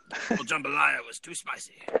was, "Well, jambalaya was too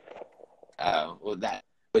spicy." Well,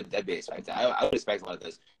 that'd be expected. I would expect a lot of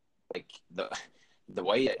those, like the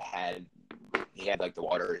way he had like the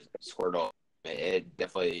water squirt off. It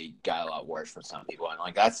definitely got a lot worse for some people, and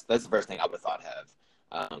like that's the first thing I would have thought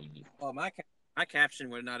of. Well, my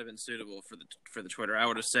caption would not have been suitable for the Twitter. I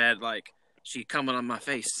would have said like, "She coming on my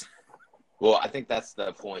face." Well, I think that's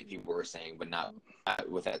the point people were saying, but not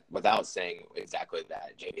without saying exactly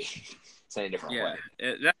that. JB saying a different way.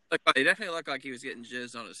 It definitely looked like he was getting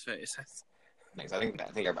jizz on his face. Thanks. I think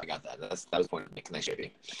everybody got that. That was the point of making that,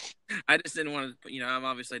 JB. I just didn't want to. I'm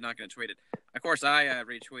obviously not going to tweet it. Of course, I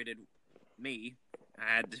retweeted me.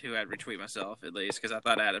 I had to retweet myself at least because I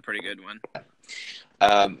thought I had a pretty good one.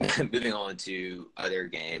 Moving on to other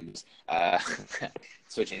games.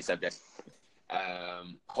 Switching subjects.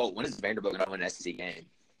 Holt, when is Vanderbilt going to win an SEC game?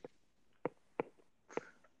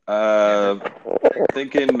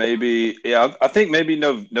 Thinking maybe, I think maybe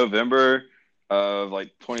November of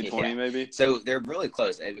like 2020, maybe. So they're really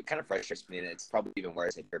close. It kind of frustrates me, and it's probably even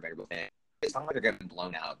worse if you're a Vanderbilt fan. It's not like they're getting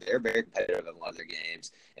blown out. They're very competitive in a lot of their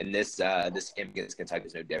games, and this game against Kentucky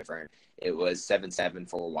is no different. It was 7-7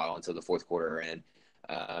 for a while until the fourth quarter, and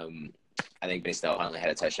I think Benny Snell finally had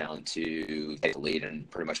a touchdown to take the lead and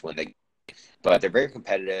pretty much win the game. But they're very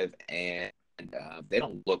competitive, and they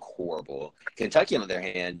don't look horrible. Kentucky, on the other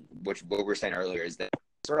hand, what we were saying earlier, is that they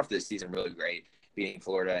start off this season really great, beating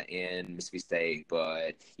Florida and Mississippi State,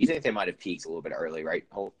 but you think they might have peaked a little bit early, right,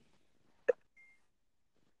 Holt?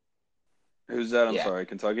 Who's that? I'm sorry,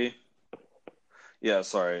 Kentucky? Yeah,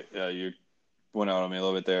 sorry. Yeah, you went out on me a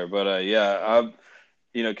little bit there. But,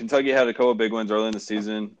 Kentucky had a couple of big wins early in the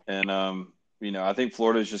season, and, I think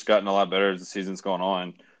Florida's just gotten a lot better as the season's gone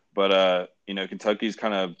on. But, Kentucky's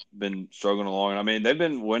kind of been struggling along. I mean, they've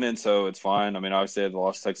been winning, so it's fine. I mean, obviously they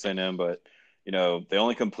lost Texas A&M, but, they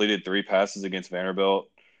only completed 3 passes against Vanderbilt.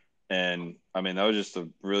 And, I mean, that was just a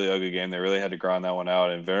really ugly game. They really had to grind that one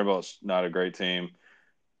out. And Vanderbilt's not a great team.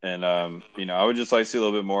 And, I would just like to see a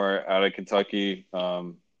little bit more out of Kentucky.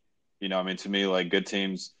 To me, like, good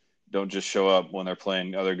teams don't just show up when they're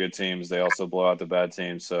playing other good teams. They also blow out the bad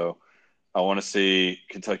teams. So, I want to see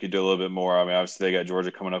Kentucky do a little bit more. I mean, obviously they got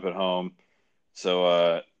Georgia coming up at home.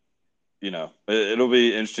 So, it'll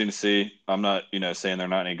be interesting to see. I'm not, saying they're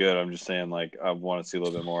not any good. I'm just saying, like, I want to see a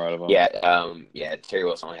little bit more out of them. Yeah. Terry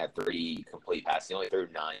Wilson only had 3 complete passes. He only threw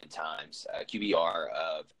 9 times. QBR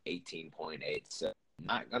of 18.8. So,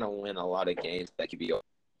 not going to win a lot of games that QBR.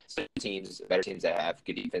 Some better teams that have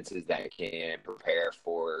good defenses that can prepare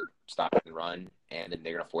for stop and run, and then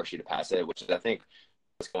they're going to force you to pass it, which is, I think,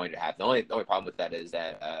 going to happen. The only problem with that is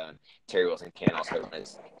that Terry Wilson can also run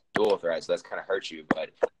his dual threat, so that's kind of hurt you. But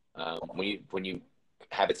when you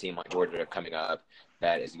have a team like Georgia coming up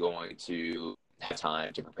that is going to have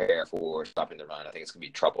time to prepare for stopping the run, I think it's going to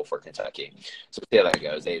be trouble for Kentucky. So we'll see how that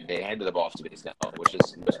goes. They handed the ball off to Benny Snell, which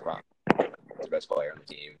is the best player on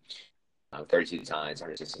the team. 32 times,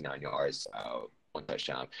 169 yards, 1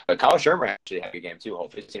 touchdown. But Kyle Shermer actually had a good game too.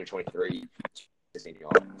 15 or 23, 16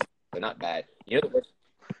 yards. They're not bad.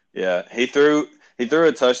 Yeah, he threw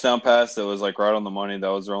a touchdown pass that was like right on the money. That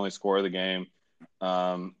was their only score of the game.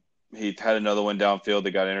 He had another one downfield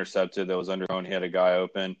that got intercepted that was underthrown. He had a guy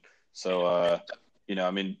open. So,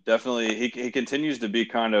 definitely he continues to be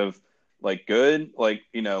kind of like good, like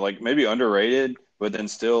maybe underrated, but then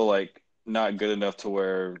still like not good enough to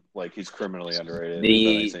where like he's criminally underrated.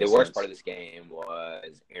 The worst part of this game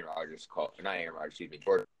was Jordan called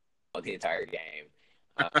the entire game.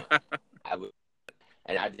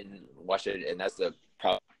 I didn't watch it, and that's the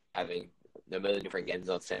problem having a million different games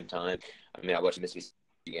at the same time. I mean, I watched the Mississippi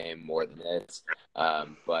State game more than this,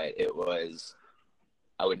 but it was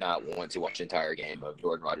 – I would not want to watch the entire game of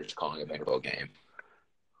Jordan Rodgers calling a Vanderbilt game.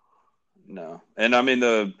 No. And I mean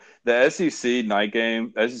the SEC night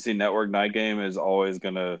game, SEC network night game is always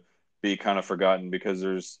gonna be kind of forgotten because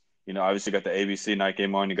there's obviously you got the ABC night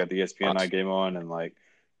game on, you got the ESPN night game on, and like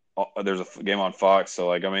there's a game on Fox. So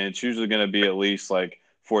like I mean it's usually gonna be at least like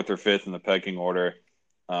fourth or fifth in the pecking order.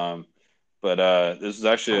 But this is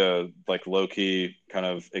actually a like low key kind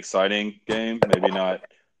of exciting game. Maybe not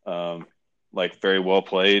like very well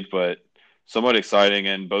played, but somewhat exciting.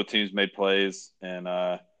 And both teams made plays, and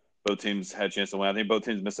both teams had a chance to win. I think both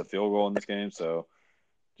teams missed a field goal in this game, so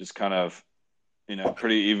just kind of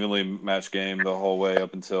pretty evenly matched game the whole way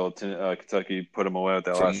up until Kentucky put them away with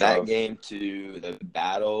that From last that drive. game to the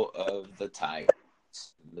Battle of the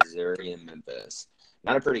Titans, Missouri and Memphis.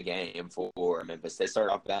 Not a pretty game for Memphis. They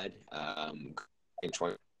started off bad in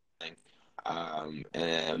 20.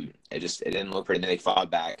 And it didn't look pretty. Then they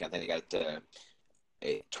fought back. I think they got to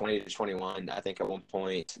 20-21. I think at one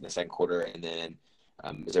point in the second quarter, and then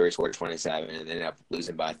Missouri scored 27, and then ended up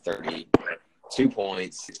losing by 32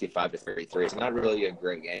 points, 65-33. It's not really a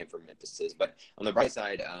great game for Memphis, but on the bright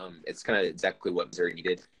side, it's kind of exactly what Missouri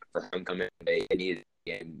needed for homecoming. They needed a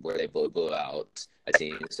game where they blew out a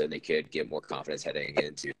team so they could get more confidence heading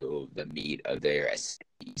into the meat of their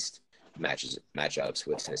East matchups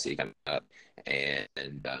with Tennessee coming up. And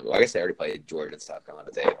I guess they already played Georgia and stuff coming up,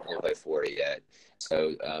 but they haven't played Florida yet.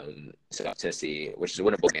 So Tennessee, which is a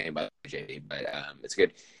winnable game by JD, but it's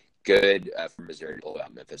good for Missouri to pull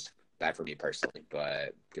out Memphis. Bad for me personally,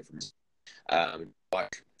 but good for Missouri.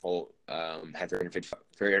 Holt had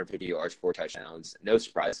 350 yards, 4 touchdowns. No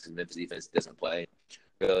surprise because Memphis defense doesn't play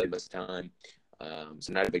really most of the time.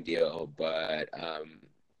 So not a big deal, but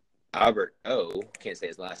Albert O, can't say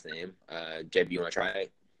his last name. JB, you want to try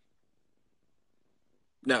it?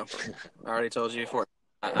 No, I already told you before.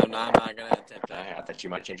 I'm not going to attempt that. I thought you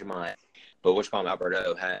might change your mind. But which call Albert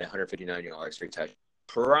O had 159 yards, 3 touchdowns.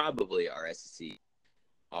 Probably our SEC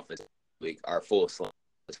offensive week, our full slump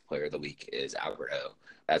player of the week is Albert O.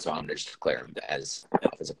 That's why I'm going to just declare him as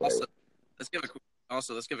offensive player. Let's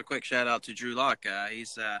give a quick shout out to Drew Lock.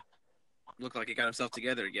 He's looked like he got himself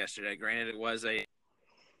together yesterday. Granted, it was a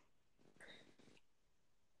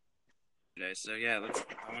so yeah. I'm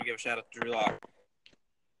gonna give a shout out to Drew Lock.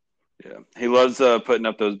 Yeah, he loves putting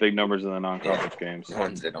up those big numbers in the non-conference games.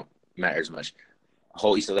 Ones that don't matter as much.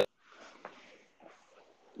 Holt, you still there?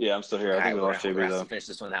 Yeah, I'm still here. I think we lost JB though. Finish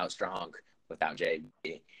this one out strong without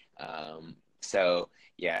JB. So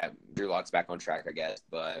yeah, Drew Lock's back on track, I guess,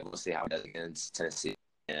 but we'll see how it does against Tennessee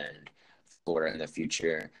and Florida in the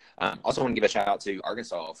future. Also want to give a shout out to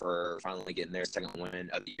Arkansas for finally getting their second win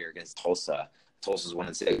of the year against Tulsa. Tulsa's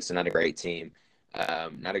 1-6, so not a great team.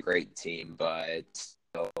 But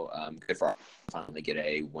still good for Arkansas to finally get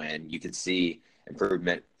a win. You could see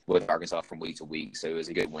improvement with Arkansas from week to week, so it was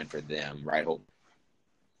a good win for them, right, Holt?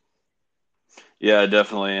 Yeah,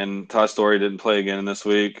 definitely. And Ty Story didn't play again this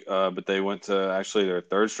week, but they went to actually their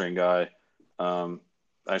third-string guy.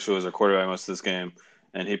 Actually was their quarterback most of this game,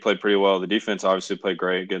 and he played pretty well. The defense obviously played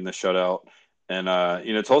great, getting the shutout. And,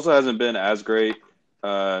 Tulsa hasn't been as great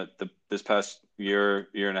this past year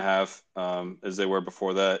and a half as they were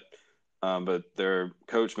before that. But their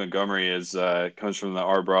coach Montgomery comes from the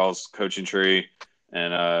Art Briles coaching tree,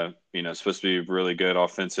 and supposed to be a really good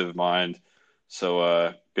offensive mind.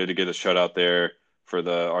 So good to get a shutout there for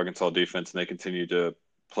the Arkansas defense, and they continue to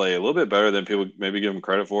play a little bit better than people maybe give them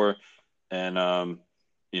credit for. And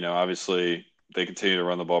obviously they continue to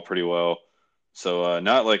run the ball pretty well. So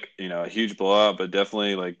not like a huge blowout, but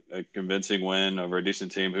definitely like a convincing win over a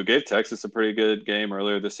decent team who gave Texas a pretty good game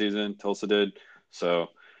earlier this season. Tulsa did. So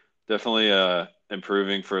definitely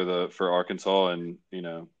improving for Arkansas, and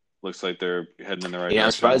looks like they're heading in the right direction.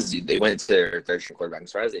 I'm surprised they went to their third-string quarterback. I'm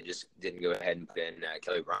surprised they just didn't go ahead and put in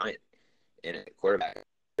Kelly Bryant in a quarterback.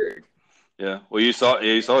 Yeah, well, you saw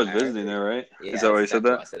his visiting there, right? Yeah, is that why you said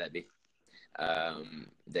that? I said that'd be.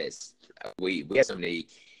 We have so many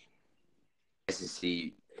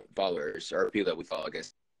SEC followers or people that we follow, I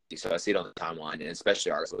guess. So I see it on the timeline, and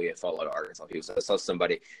especially Arkansas. We follow Arkansas people. So I saw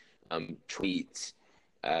somebody tweet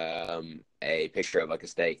a picture of like a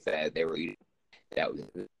steak that they were eating. That was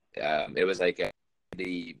it was like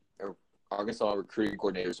the Arkansas recruiting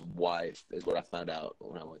coordinator's wife is what I found out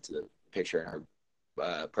when I went to the picture in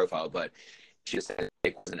her profile. But she just said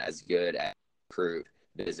it wasn't as good at recruit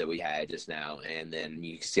visit we had just now. And then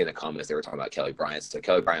you can see in the comments they were talking about Kelly Bryant. So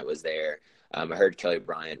Kelly Bryant was there. I heard Kelly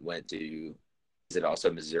Bryant went to visit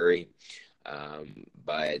also Missouri.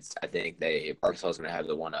 But I think Arkansas is going to have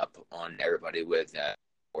the one up on everybody with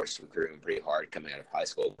force recruiting pretty hard coming out of high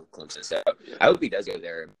school with Clemson. So I hope he does go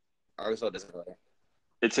there. Arkansas doesn't really.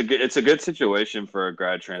 It's a good situation for a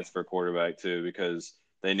grad transfer quarterback too, because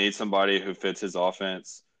they need somebody who fits his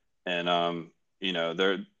offense. And I'm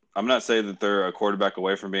not saying that they're a quarterback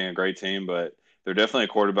away from being a great team, but they're definitely a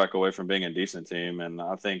quarterback away from being a decent team. And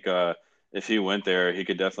I think if he went there, he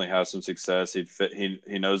could definitely have some success. He'd fit.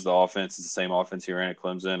 He knows the offense. It's the same offense he ran at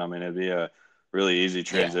Clemson. I mean, it'd be a really easy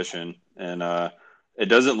transition. Yeah. And it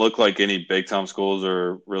doesn't look like any big time schools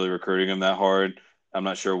are really recruiting him that hard. I'm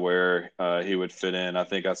not sure where he would fit in. I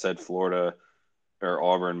think I said Florida or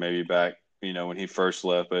Auburn maybe back, when he first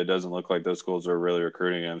left, but it doesn't look like those schools are really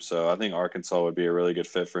recruiting him. So I think Arkansas would be a really good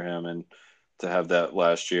fit for him, and to have that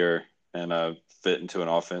last year and fit into an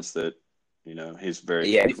offense that, he's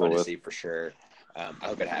very it'd be comfortable fun with. to see for sure. I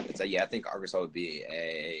hope it happens. I think Arkansas would be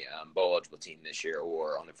a bowl eligible team this year,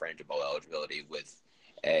 or on the fringe of bowl eligibility with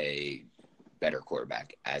a better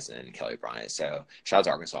quarterback, as in Kelly Bryant. So shout out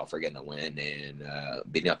to Arkansas for getting the win and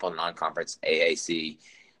beating up on non-conference AAC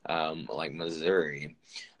like Missouri.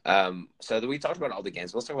 So we talked about all the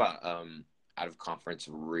games. Let's talk about out of conference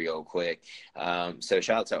real quick. So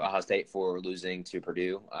shout out to Ohio State for losing to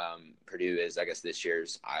Purdue. Purdue is, I guess, this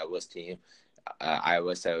year's Iowa's team.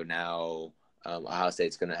 Iowa. So now Ohio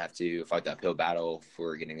State's going to have to fight that uphill battle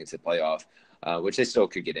for getting into the playoff, which they still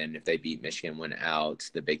could get in if they beat Michigan, win out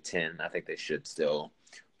the Big Ten. I think they should still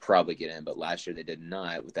probably get in, but last year they did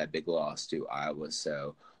not with that big loss to Iowa.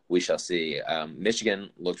 So we shall see. Michigan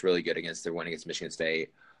looked really good against their win against Michigan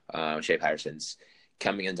State. Shea Patterson's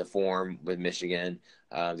coming into form with Michigan.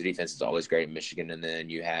 The defense is always great in Michigan. And then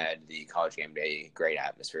you had the College Game Day great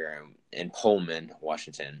atmosphere in Pullman,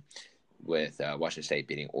 Washington, with Washington State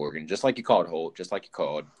beating Oregon, just like you called, Holt, just like you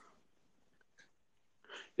called.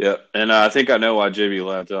 Yeah, and I think I know why JB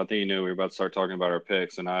left. I think he knew we were about to start talking about our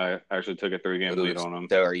picks, and I actually took a 3-game lead on him.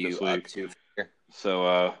 So are you this up week. to?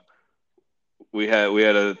 So we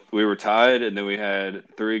were tied, and then we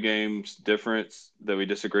had 3 games difference that we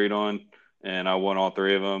disagreed on, and I won all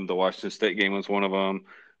 3 of them. The Washington State game was one of them.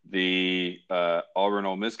 The Auburn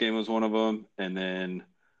Ole Miss game was one of them, and then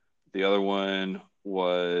the other one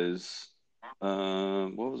was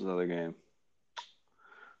what was the other game?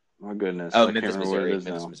 My goodness, I Memphis, can't remember Missouri. what it is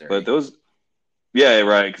Memphis, now. Missouri. But those, yeah,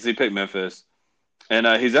 right, because he picked Memphis, and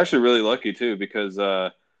he's actually really lucky too because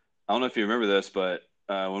I don't know if you remember this, but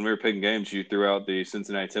when we were picking games, you threw out the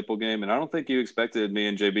Cincinnati Temple game, and I don't think you expected me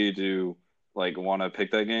and JB to want to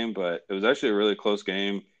pick that game, but it was actually a really close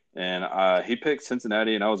game, and he picked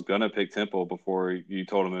Cincinnati, and I was gonna pick Temple before you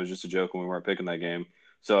told him it was just a joke when we weren't picking that game.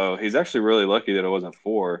 So he's actually really lucky that it wasn't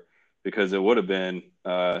 4. Because it would have been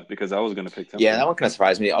because I was going to pick Temple. Yeah, that one kind of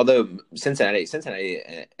surprised me. Although Cincinnati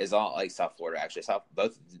is all like South Florida. Actually,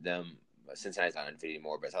 both of them. Cincinnati's not undefeated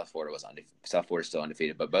anymore, but South Florida was undefeated. South Florida's still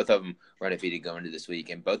undefeated, but both of them were undefeated going into this week,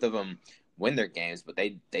 and both of them win their games, but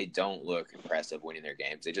they don't look impressive winning their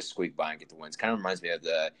games. They just squeak by and get the wins. Kind of reminds me of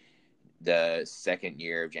the second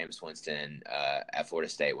year of Jameis Winston at Florida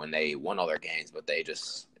State when they won all their games, but they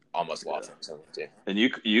just almost lost them too. And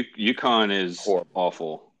UConn is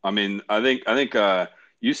awful. I mean, I think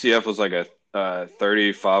UCF was like a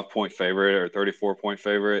 35-point favorite or 34-point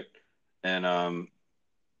favorite, and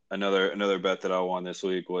another bet that I won this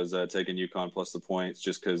week was taking UConn plus the points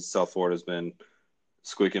just because South Florida's been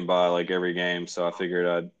squeaking by like every game, so I figured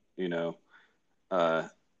I'd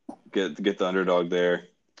get the underdog there.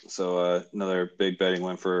 So another big betting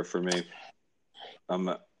win for me.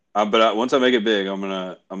 But once I make it big, I'm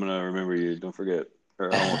gonna remember you. Don't forget.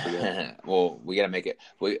 Or I won't forget. Well, we gotta make it.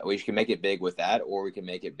 We can make it big with that, or we can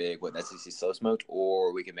make it big with SEC Slow Smoked,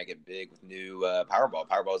 or we can make it big with new Powerball.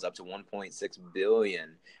 Powerball is up to $1.6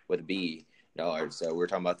 billion with a B dollars. So we're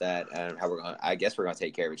talking about that and how we're gonna. I guess we're gonna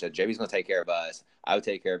take care of each other. JB's gonna take care of us. I would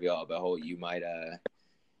take care of y'all, but Holt, you might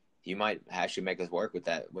actually make us work with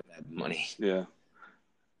that money. Yeah.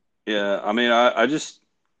 I mean, I just.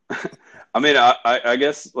 I mean, I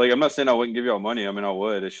guess I'm not saying I wouldn't give y'all money. I mean, I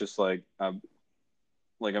would. It's just we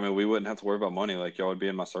wouldn't have to worry about money. Y'all would be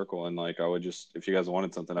in my circle, and I would just, if you guys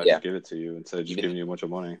wanted something, I'd just give it to you instead of just giving you a bunch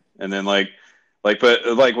of money. And then but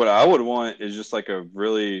what I would want is just a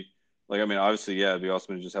really, I mean, obviously, yeah, it'd be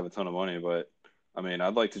awesome to just have a ton of money, but I mean,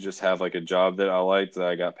 I'd like to just have a job that I liked that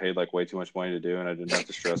I got paid way too much money to do, and I didn't have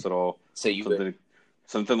to stress at all. So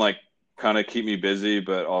something kind of keep me busy,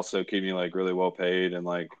 but also keep me really well paid and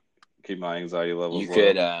keep my anxiety levels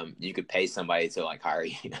low. You could pay somebody to hire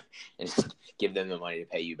you and just give them the money to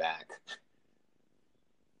pay you back.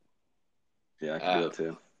 Yeah, I could do that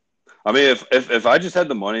too. I mean, if I just had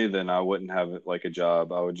the money, then I wouldn't have it a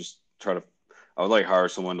job. I would just I would hire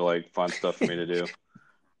someone to find stuff for me to do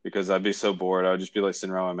because I'd be so bored. I would just be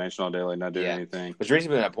sitting around my mansion all day, not doing anything. Which brings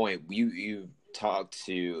me to that point. You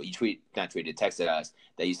texted us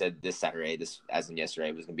that you said this Saturday, as in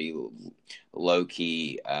yesterday, was going to be low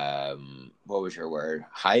key. What was your word?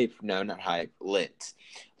 Hype? No, not hype. Lit.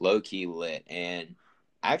 Low key lit. And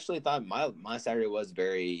I actually thought my Saturday was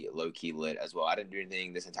very low key lit as well. I didn't do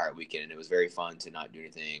anything this entire weekend, and it was very fun to not do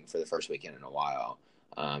anything for the first weekend in a while.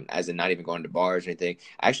 As in not even going to bars or anything.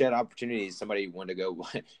 I actually had opportunities. Somebody wanted to go.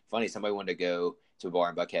 Funny, somebody wanted to go to a bar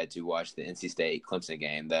in Buckhead to watch the NC State Clemson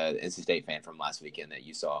game. The NC State fan from last weekend that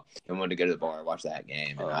you saw, and wanted to go to the bar and watch that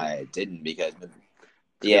game, and I didn't because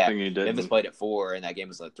Memphis played at 4, and that game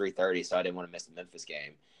was at 3:30, so I didn't want to miss the Memphis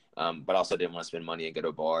game. But also didn't want to spend money and go to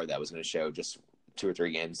a bar that was going to show just 2 or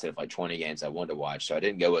 3 games instead of like 20 games I wanted to watch. So I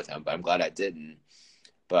didn't go with him, but I'm glad I didn't.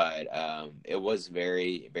 But it was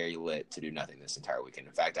very, very lit to do nothing this entire weekend.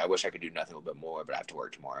 In fact, I wish I could do nothing a little bit more, but I have to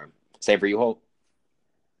work tomorrow. Same for you, Holt?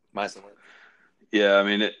 Yeah, I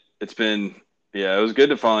mean, it was good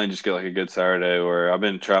to finally just get like a good Saturday where I've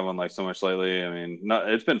been traveling like so much lately. I mean,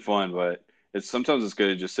 it's been fun, but sometimes it's good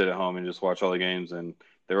to just sit at home and just watch all the games. And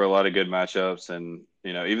there were a lot of good matchups, and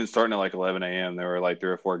even starting at like 11 a.m., there were like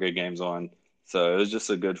 3 or 4 good games on. So it was just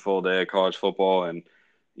a good full day of college football. And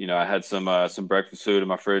I had some breakfast food in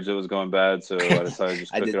my fridge that was going bad, so I decided to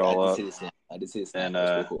just cook it all up. I did see the snap. And that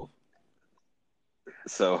was pretty cool.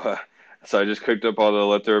 So I just cooked up all the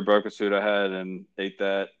leftover breakfast food I had and ate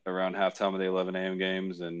that around halftime of the 11 a.m.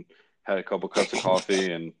 games, and had a couple cups of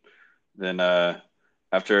coffee. And then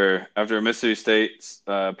after Mississippi State's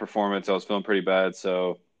performance, I was feeling pretty bad,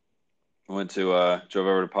 so I went to drove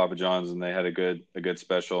over to Papa John's, and they had a good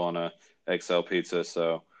special on a XL pizza.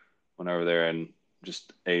 So went over there and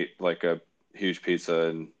just ate like a huge pizza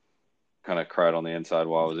and kind of cried on the inside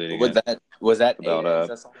while I was eating it. Was that about 8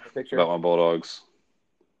 eggs I saw in the picture? About my Bulldogs?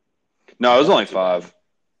 No, it was only 5.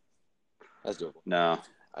 That's doable. No,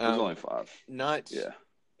 it was only 5.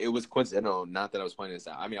 It was coincidental. Not that I was planning this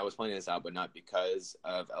out. I mean, I was planning this out, but not because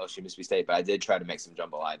of LSU Mississippi State. But I did try to make some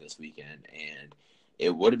jambalaya this weekend, and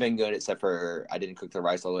it would have been good, except for I didn't cook the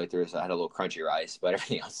rice all the way through, so I had a little crunchy rice. But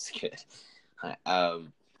everything else is good.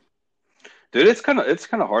 Dude, it's kind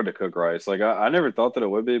of hard to cook rice. Like I never thought that it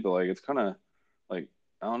would be, but like it's kind of like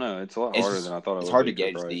I don't know. It's a lot harder than I thought it would be. It's hard to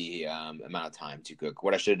gauge the amount of time to cook.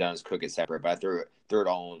 What I should have done is cook it separate, but I threw it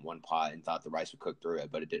all in one pot and thought the rice would cook through it,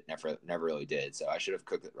 but it never really did. So I should have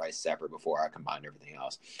cooked the rice separate before I combined everything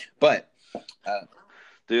else. But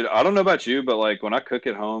dude, I don't know about you, but like when I cook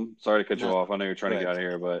at home, sorry to cut you off. I know you're trying to get out of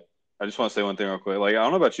here, but I just want to say one thing real quick. Like I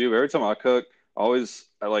don't know about you, but every time I cook, because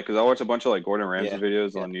I watch a bunch of like Gordon Ramsay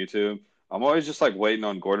videos on YouTube. I'm always just like waiting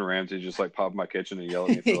on Gordon Ramsay to just like pop in my kitchen and yell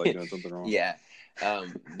at me for like doing something wrong. Yeah.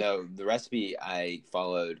 No, the recipe I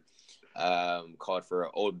followed called for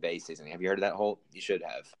Old Bay seasoning. Have you heard of that, Holt? You should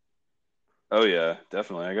have. Oh yeah,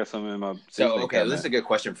 definitely. I got some in my. So okay, this is a good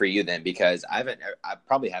question for you then, because I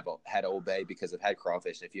probably have had Old Bay because I've had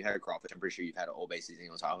crawfish. If you had crawfish, I'm pretty sure you've had an Old Bay seasoning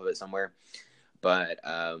on top of it somewhere. But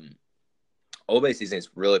Old Bay seasoning is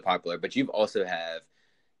really popular. But you've also have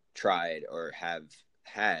tried or have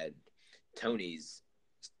had Tony's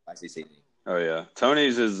spicy seasoning. Oh yeah,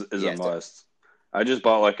 Tony's is a must. I just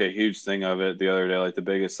bought like a huge thing of it the other day, like the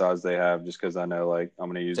biggest size they have, just because I know like I'm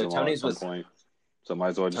going to use them all at some point. So might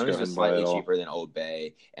as well just Tony's go ahead was and buy it all. Slightly cheaper than Old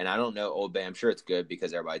Bay, and I don't know Old Bay. I'm sure it's good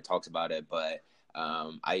because everybody talks about it, but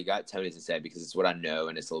I got Tony's instead because it's what I know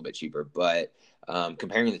and it's a little bit cheaper. But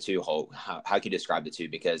comparing the two, how can you describe the two?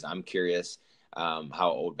 Because I'm curious how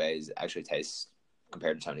Old Bay's actually tastes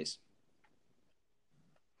compared to Tony's.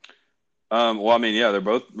 Well, I mean, yeah, they're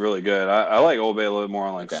both really good. I like Old Bay a little bit more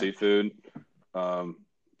on like seafood,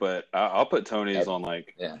 but I'll put Tony's on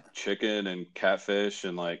like chicken and catfish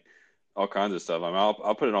and like all kinds of stuff. I mean,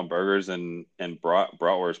 I'll put it on burgers and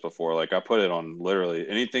bratwurst before. Like I put it on literally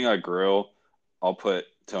anything I grill. I'll put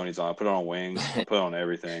Tony's on. I put it on wings. I put it on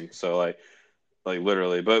everything. So like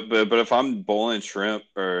literally. But if I'm boiling shrimp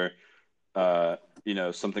or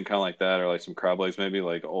something kind of like that, or like some crab legs, maybe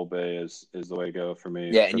like Old Bay is the way to go for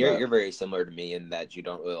me. Yeah, and you're very similar to me in that you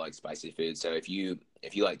don't really like spicy food. So if you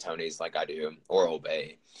like Tony's like I do, or Old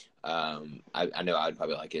Bay, I know I'd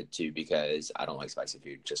probably like it too because I don't like spicy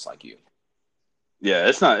food just like you. Yeah,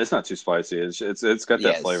 it's not too spicy. It's got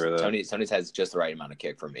that flavor though. Tony's has just the right amount of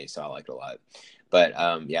kick for me, so I like it a lot. But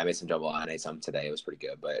I made some jambalaya. I ate some today. It was pretty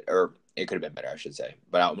good, or it could have been better, I should say.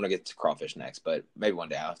 But I'm gonna get to crawfish next. But maybe one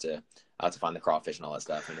day I'll have to find the crawfish and all that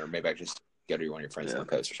stuff, or maybe I can just go to one of your friends on the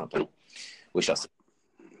coast or something. We shall see.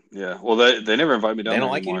 Yeah, well, they never invite me down there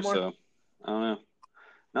like anymore, so I don't know.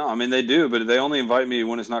 No, I mean they do, but they only invite me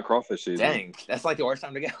when it's not crawfish season. Dang, that's like the worst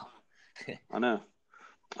time to go. I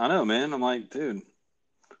know, man. I'm like, dude.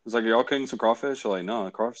 It's like, y'all cooking some crawfish? They're like, no, the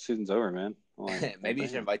crawfish season's over, man. Like, Maybe you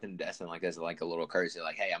damn. should invite them to Destin, like as like a little courtesy,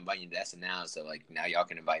 like, hey, I'm inviting you to Destin now, so like now y'all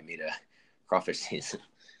can invite me to crawfish season.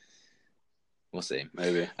 We'll see.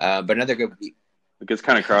 Maybe. But another good week. It gets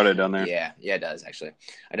kind of crowded down there. Yeah, it does actually.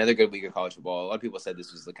 Another good week of college football. A lot of people said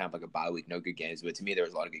this was kind of like a bye week, no good games, but to me there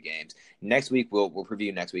was a lot of good games. Next week we'll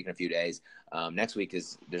preview next week in a few days. Next week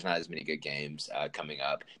there's not as many good games coming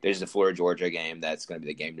up. There's the Florida Georgia game that's going to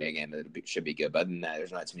be the game day game that should be good. But other than that,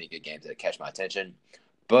 there's not too many good games that catch my attention.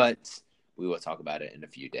 But we will talk about it in a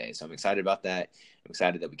few days. So I'm excited about that. I'm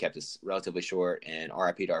excited that we kept this relatively short. And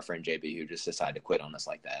RIP to our friend JB who just decided to quit on us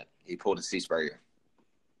like that. He pulled a C. Spurrier.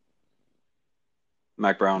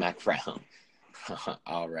 Mac Brown.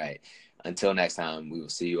 All right. Until next time, we will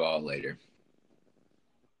see you all later.